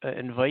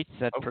invite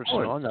that person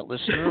on, that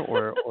listener,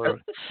 or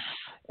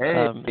hey,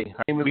 on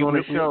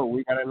the show.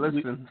 We gotta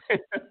listen.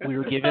 We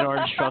were given our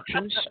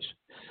instructions.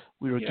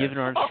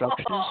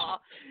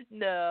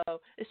 No,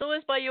 it's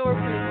always by your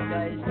approval,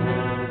 guys.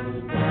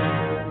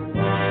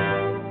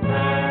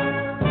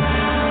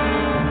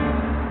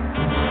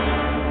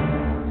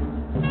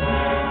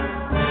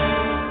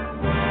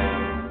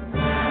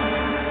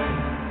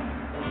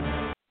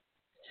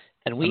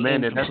 And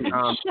Amanda, that's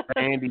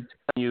Andy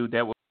telling you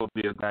that would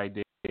be a good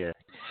idea.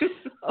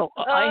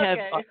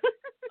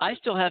 I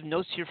still have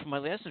notes here from my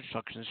last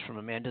instructions from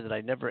Amanda that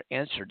I never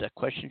answered. That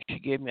question she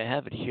gave me, I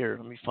have it here.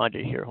 Let me find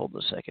it here. Hold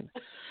on a second.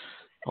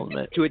 Hold a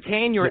minute. To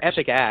attain your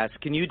epic ass,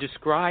 can you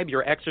describe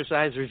your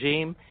exercise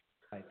regime?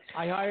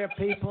 I hire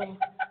people.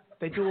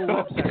 They do a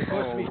website. It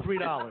costs me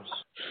 $3.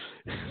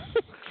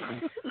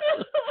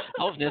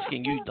 I wasn't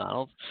asking you,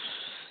 Donald.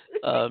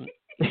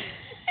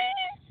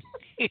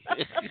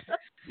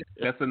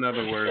 That's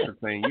another word for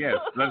saying yes.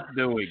 Let's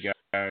do it,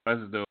 guys.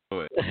 Let's do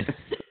it.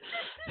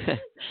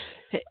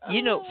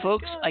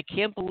 Folks, I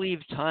can't believe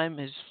time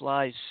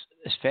flies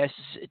as fast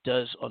as it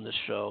does on the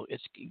show.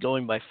 It's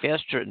going by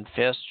faster and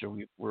faster.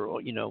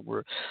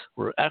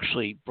 We're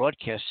actually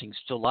broadcasting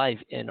still live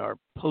in our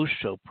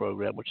post-show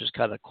program, which is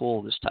kind of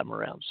cool this time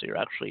around. So you're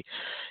actually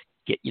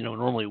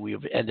normally we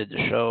have ended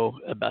the show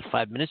about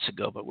 5 minutes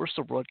ago, but we're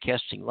still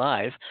broadcasting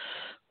live.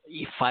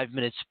 5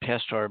 minutes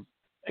past our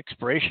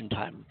expiration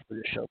time for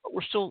the show, but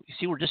we're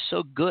just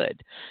so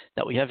good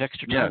that we have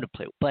extra time to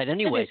play with. But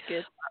anyway,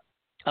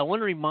 I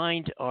want to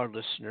remind our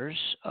listeners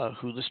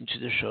who listen to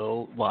the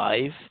show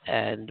live,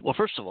 and well,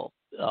 first of all,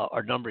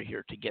 our number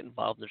here to get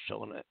involved in the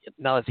show. And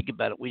now I think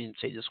about it, we didn't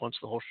say this once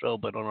the whole show,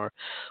 but on our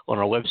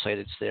website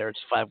it's there.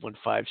 It's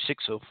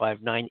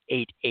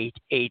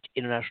 515-605-9888.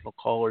 International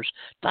callers,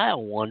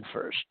 dial 1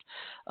 first,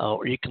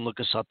 or you can look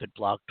us up at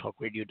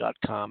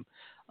blogtalkradio.com.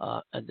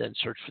 And then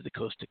search for the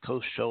Coast to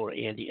Coast Show or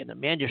Andy and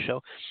Amanda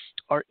Show.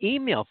 Our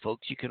email,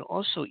 folks, you can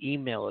also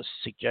email us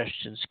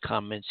suggestions,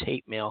 comments,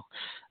 hate mail.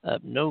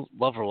 No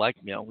love or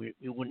like mail. We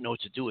wouldn't know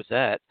what to do with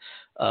that.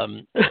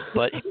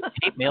 But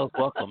hate mail is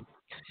welcome.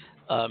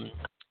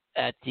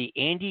 At the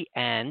Andy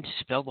and,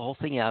 spell the whole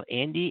thing out,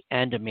 Andy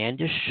and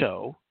Amanda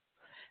Show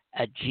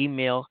at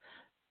gmail.com.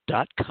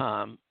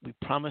 We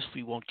promise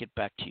we won't get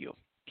back to you.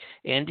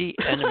 Andy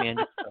and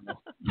Amanda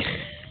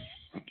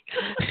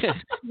Show.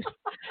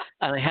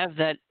 And I have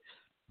that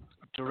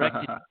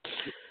directed.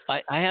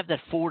 I have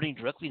that forwarding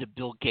directly to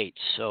Bill Gates.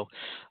 So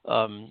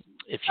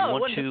if you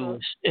want wonderful.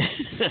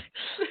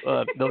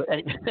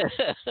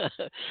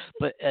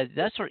 but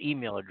that's our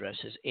email address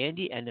is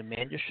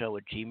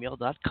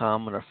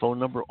andyandamandashow@gmail.com, and our phone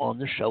number on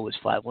the show is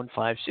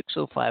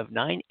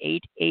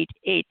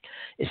 515-605-9888.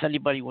 If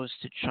anybody wants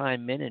to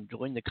chime in and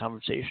join the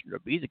conversation or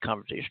be the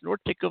conversation or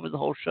take over the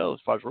whole show, as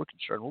far as we're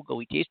concerned, we'll go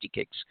eat Tasty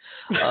Cakes.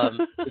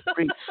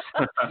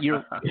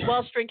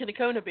 Whilst drinking a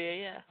Kona beer,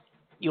 yeah.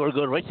 You are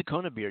going right to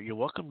Kona beer. You're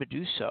welcome to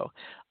do so.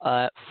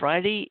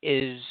 Friday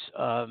is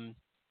Kona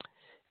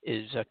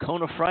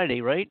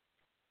Friday, right?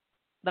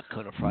 Not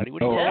Kona Friday. What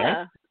do you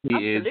think? Yeah,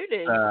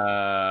 absolutely.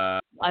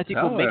 I think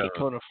we'll make it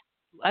Kona.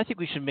 I think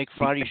we should make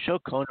Friday's show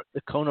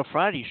the Kona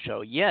Friday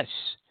show. Yes,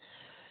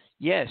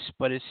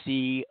 but it's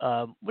the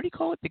what do you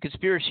call it? The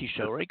conspiracy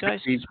show, right,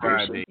 guys?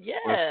 Friday.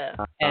 Yeah.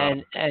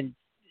 And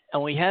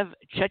we have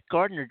Chet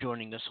Gardner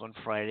joining us on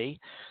Friday.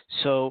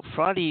 So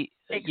Friday,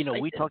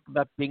 we talked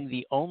about being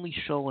the only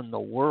show in the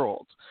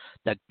world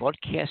that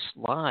broadcasts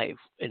live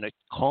in a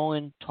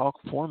call-in talk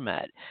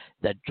format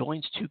that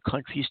joins two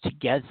countries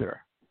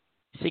together.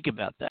 Think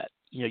about that.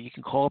 You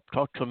can call up,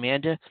 talk to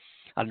Amanda.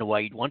 I don't know why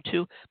you'd want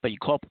to, but you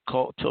call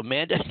to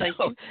Amanda.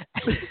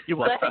 You're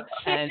welcome.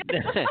 And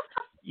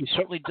you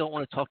certainly don't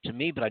want to talk to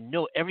me, but I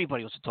know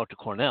everybody wants to talk to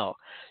Cornell.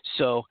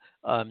 So,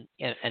 and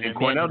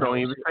Cornell don't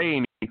even say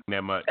anything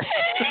that much.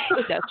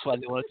 That's why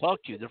they want to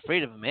talk to you. They're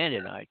afraid of Amanda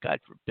and I. God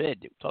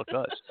forbid they would talk to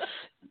us.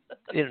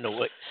 They don't know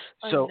what.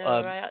 So,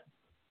 right?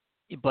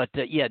 But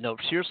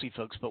seriously,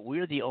 folks. But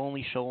we're the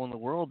only show in the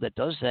world that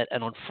does that.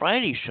 And on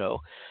Friday's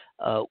show,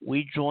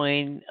 we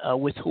join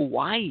with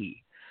Hawaii.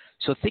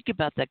 So think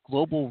about that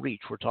global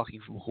reach. We're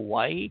talking from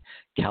Hawaii,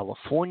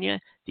 California,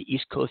 the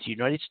East Coast of the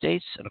United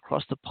States, and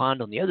across the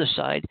pond on the other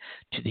side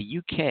to the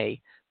UK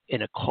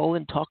in a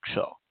call-in talk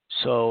show.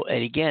 So,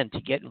 and again,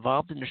 to get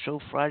involved in the show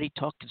Friday,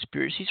 talk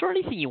conspiracies or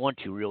anything you want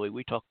to, really.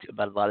 We talk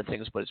about a lot of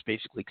things, but it's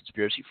basically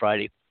Conspiracy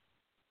Friday.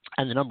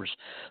 And the number's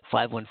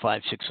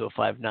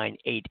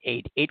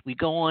 515-605-9888. We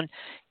go on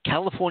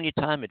California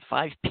time at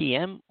 5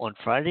 p.m. on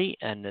Friday.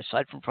 And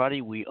aside from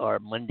Friday, we are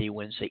Monday,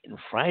 Wednesday, and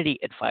Friday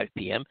at 5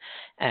 p.m.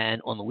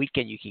 And on the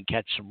weekend, you can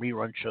catch some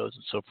rerun shows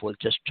and so forth.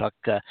 Just check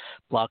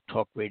Blog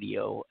Talk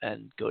Radio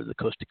and go to the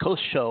Coast to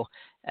Coast show,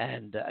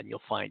 and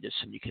you'll find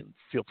us. And you can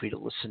feel free to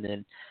listen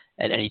in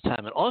at any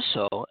time. And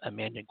also,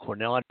 Amanda and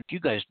Cornell, I don't know if you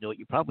guys know it,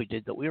 you probably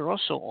did, but we are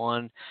also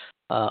on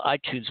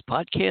iTunes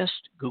Podcast,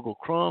 Google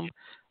Chrome,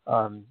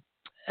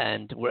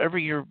 and wherever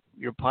your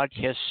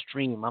podcast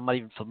stream. I'm not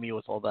even familiar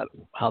with all that,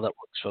 how that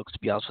works, folks, to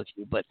be honest with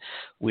you, but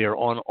we are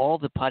on all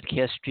the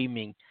podcast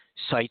streaming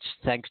sites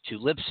thanks to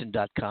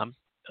Libsyn.com,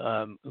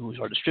 who's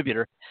our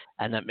distributor,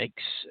 and that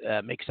makes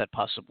that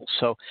possible.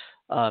 So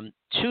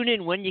tune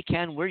in when you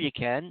can, where you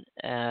can,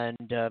 and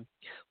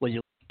whether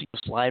you do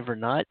this live or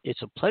not,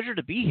 it's a pleasure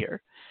to be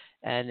here.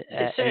 And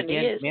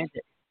again, is. Amanda,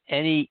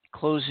 any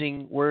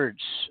closing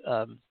words?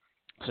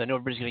 Because I know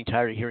everybody's getting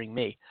tired of hearing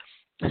me.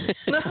 Oh,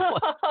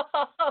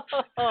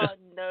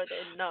 no,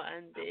 they're not,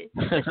 Andy.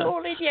 It's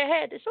all in your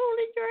head. It's all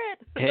in your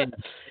head.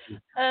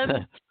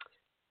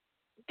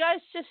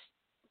 Guys, just,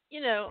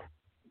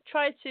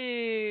 try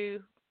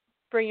to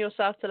bring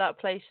yourself to that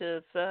place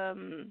of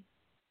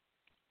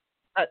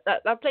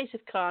that place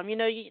of calm.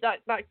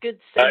 That good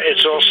sense.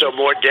 It's also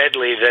more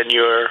deadly than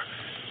your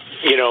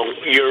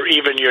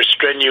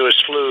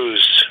strenuous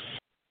flus.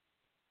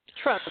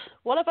 Trump,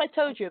 what have I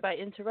told you about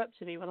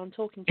interrupting me when I'm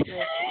talking to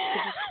you?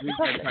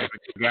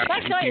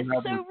 That guy is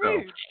so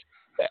rude.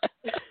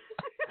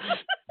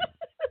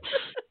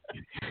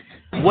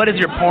 What is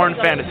your porn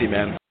fantasy,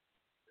 man?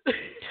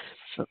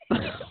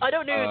 I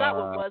don't know who that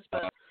one was,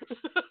 but...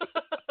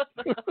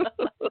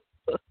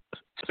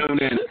 Tune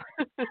in.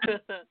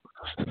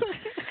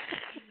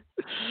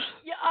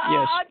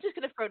 I'm just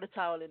going to throw the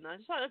towel in now.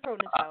 Just going to throw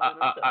the towel in.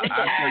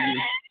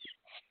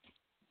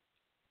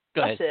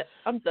 Go ahead. That's it.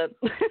 I'm done.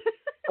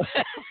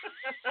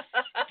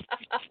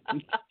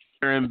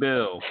 And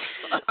Bill.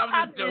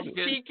 I'm just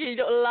cheeky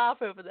little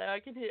laugh over there. I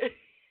can hear.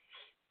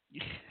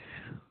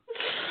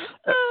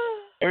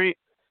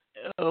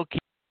 Okay.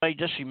 I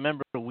just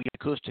remember we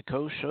are Coast to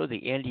Coast show,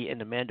 the Andy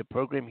and Amanda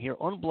program here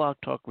on Blog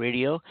Talk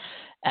Radio.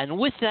 And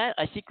with that,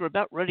 I think we're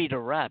about ready to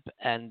wrap.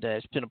 And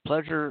it's been a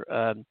pleasure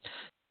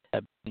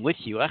being with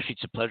you. Actually,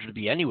 it's a pleasure to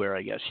be anywhere,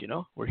 I guess.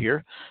 We're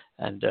here,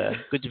 and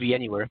good to be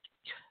anywhere.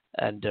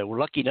 And we're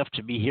lucky enough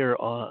to be here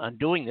on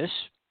doing this.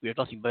 We have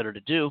nothing better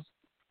to do.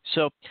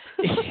 So,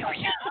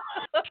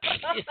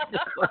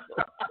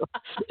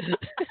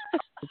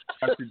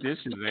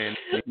 traditions, man.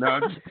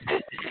 No.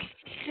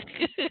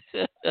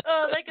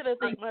 Oh, they're gonna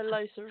think my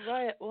life's a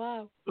riot.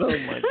 Wow. Oh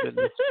my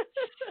goodness.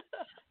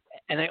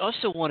 And I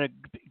also want to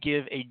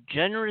give a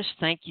generous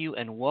thank you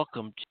and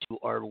welcome to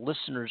our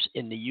listeners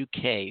in the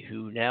UK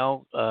who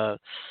now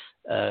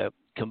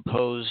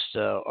composed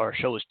our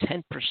show. Is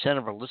 10%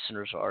 of our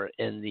listeners are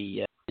in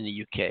the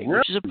UK,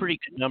 which is a pretty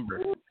good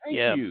number.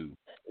 Thank you.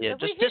 Yeah,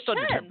 just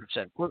under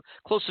 10%. We're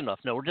close enough.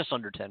 No, we're just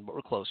under 10, but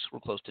we're close. We're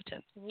close to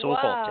 10. So we'll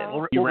call it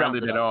 10. You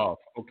rounded it off.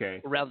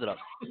 Okay. We'll round it up.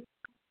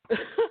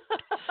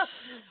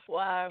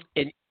 Wow.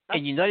 In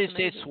United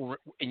States, we'll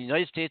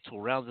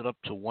round it up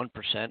to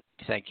 1%.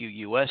 Thank you,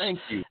 U.S. Thank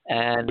you.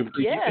 And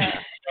yeah.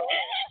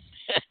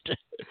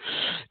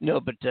 No,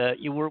 but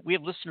we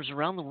have listeners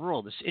around the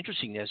world. It's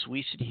interesting as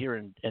we sit here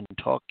and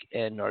talk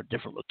in our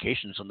different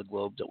locations on the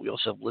globe that we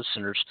also have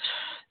listeners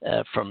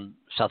from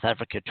South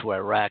Africa to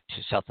Iraq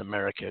to South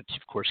America to,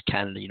 of course,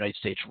 Canada, United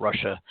States,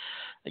 Russia,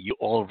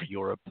 all over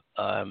Europe.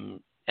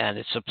 And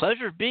it's a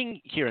pleasure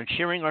being here and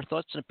sharing our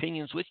thoughts and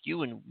opinions with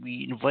you. And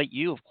we invite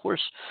you, of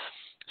course,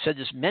 said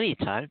this many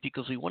times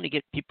because we want to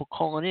get people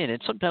calling in.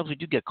 And sometimes we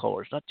do get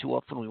callers. Not too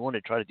often. We want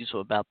to try to do so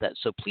about that.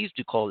 So please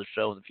do call the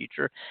show in the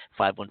future,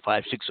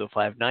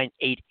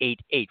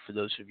 515-605-9888 for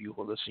those of you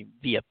who are listening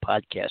via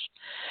podcast.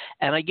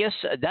 And I guess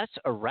that's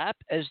a wrap,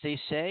 as they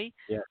say.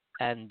 Yeah.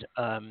 And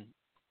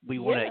we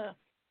want to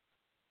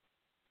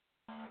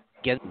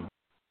get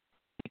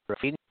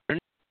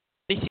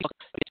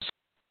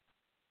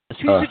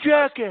She's a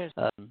jackass.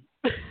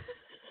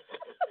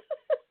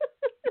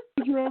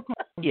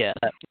 Yeah.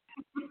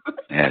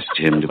 Asked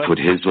him to put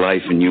his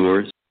life in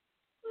yours.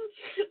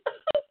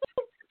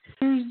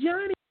 Here's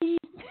Johnny.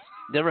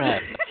 Never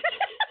happened.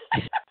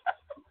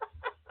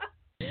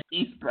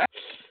 He's back.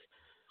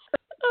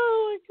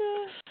 Oh my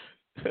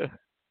God.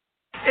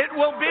 It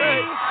will be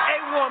a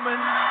woman.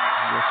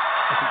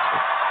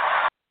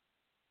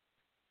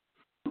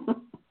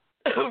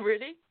 Oh,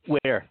 really?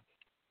 Where?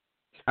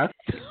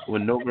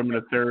 When November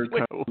the 3rd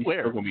comes,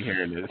 Where? we're going to be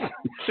hearing this.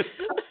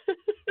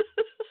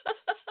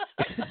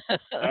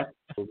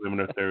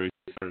 November the 3rd.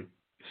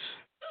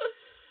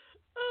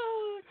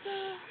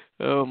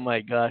 Oh my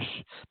gosh!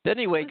 But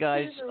anyway,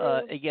 guys,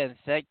 again,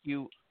 thank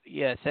you.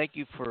 Yeah, thank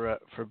you for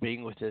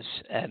being with us,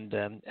 and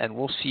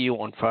we'll see you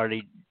on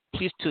Friday.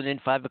 Please tune in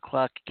 5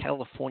 o'clock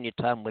California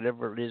time,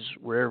 whatever it is,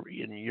 wherever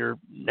in your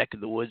neck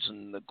of the woods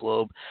and the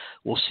globe.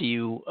 We'll see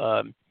you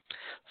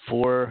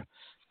for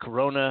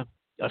Kona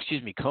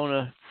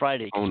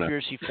Friday.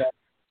 Conspiracy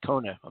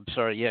Kona. I'm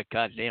sorry. Yeah,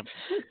 goddamn.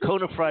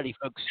 Kona Friday,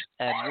 folks.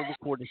 And we'll look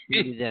forward to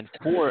seeing you then.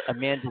 For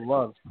Amanda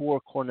Love, for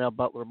Cornell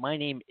Butler. My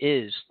name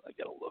is, I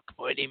got to look.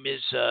 My name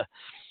is,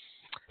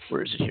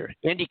 where is it here?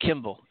 Andy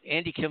Kimball.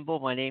 Andy Kimball,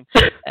 my name.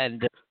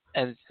 And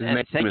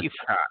thank you.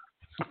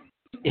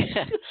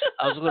 Yeah,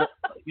 I was going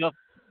to,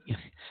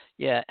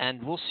 yeah,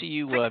 and we'll see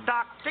you. Tick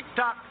tock, tick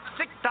tock,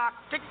 tick tock,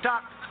 tick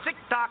tock, tick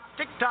tock,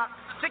 tick tock,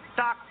 tick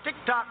tock, tick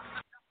tock.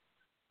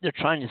 They're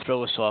trying to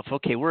throw us off.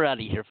 Okay, we're out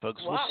of here,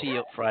 folks. We'll see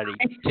you Friday.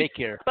 Take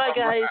care. Bye,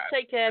 guys.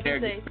 Take care. Be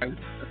safe.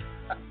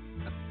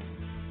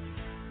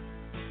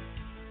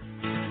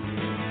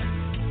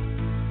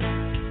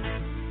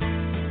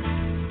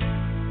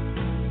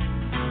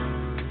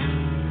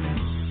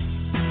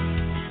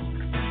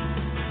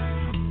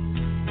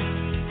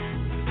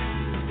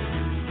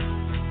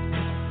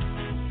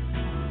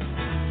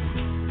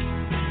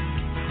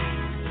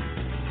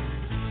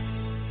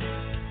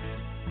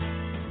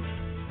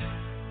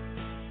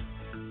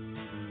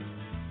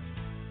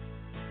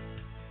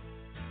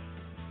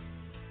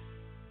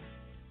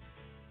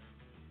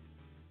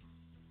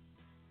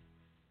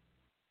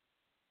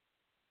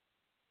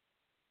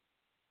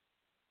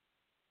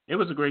 It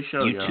was a great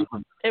show, YouTube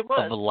y'all. It was.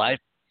 Of a live.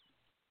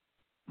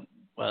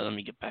 Well, let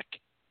me get back.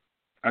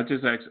 I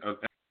just asked.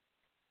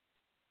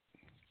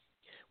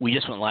 We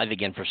just went live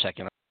again for a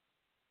second.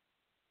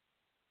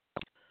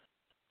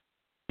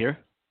 Here?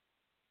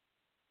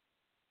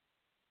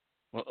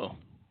 Uh-oh.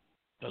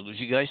 Did I lose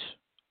you guys?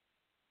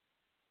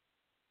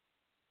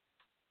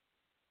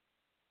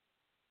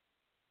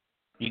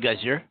 You guys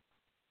here?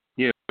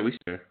 Yeah, we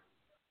here.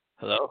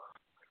 Hello?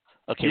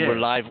 Okay, Yeah. We're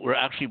live. We're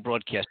actually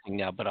broadcasting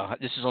now, but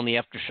this is on the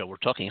after show. We're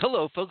talking.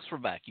 Hello, folks. We're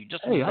back. You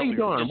just Hey, how you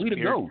doing? We the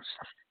ghosts.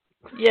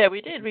 Yeah,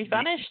 we did. We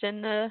vanished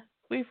and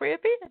we've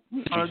reappeared.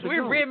 We've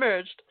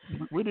reemerged.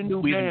 We the new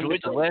We've band.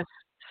 enjoyed the last.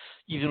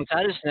 You've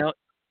got us now.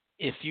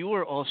 If you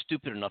were all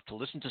stupid enough to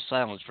listen to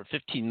silence for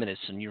 15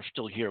 minutes and you're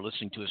still here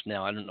listening to us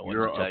now, I don't know what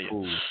to tell you.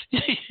 Fool.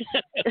 Hey,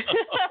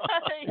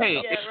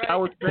 Yeah, right. I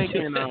was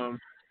thinking, how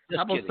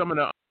about kidding. some of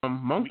the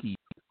Monkeys?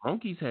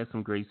 Monkeys had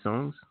some great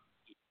songs.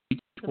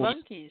 The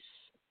monkeys.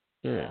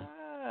 Yeah.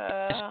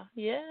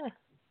 Yeah.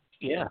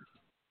 Yeah.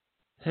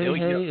 Hey,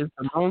 it's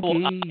a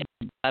monkey.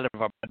 Out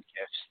of our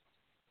podcast.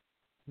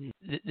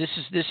 This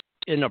is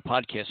in our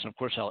podcast, and of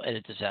course I'll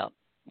edit this out.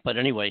 But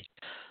anyway,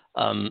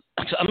 so I'm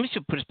going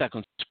to put us back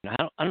on. I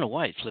don't know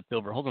why it flipped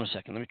over. Hold on a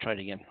second. Let me try it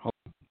again. Hold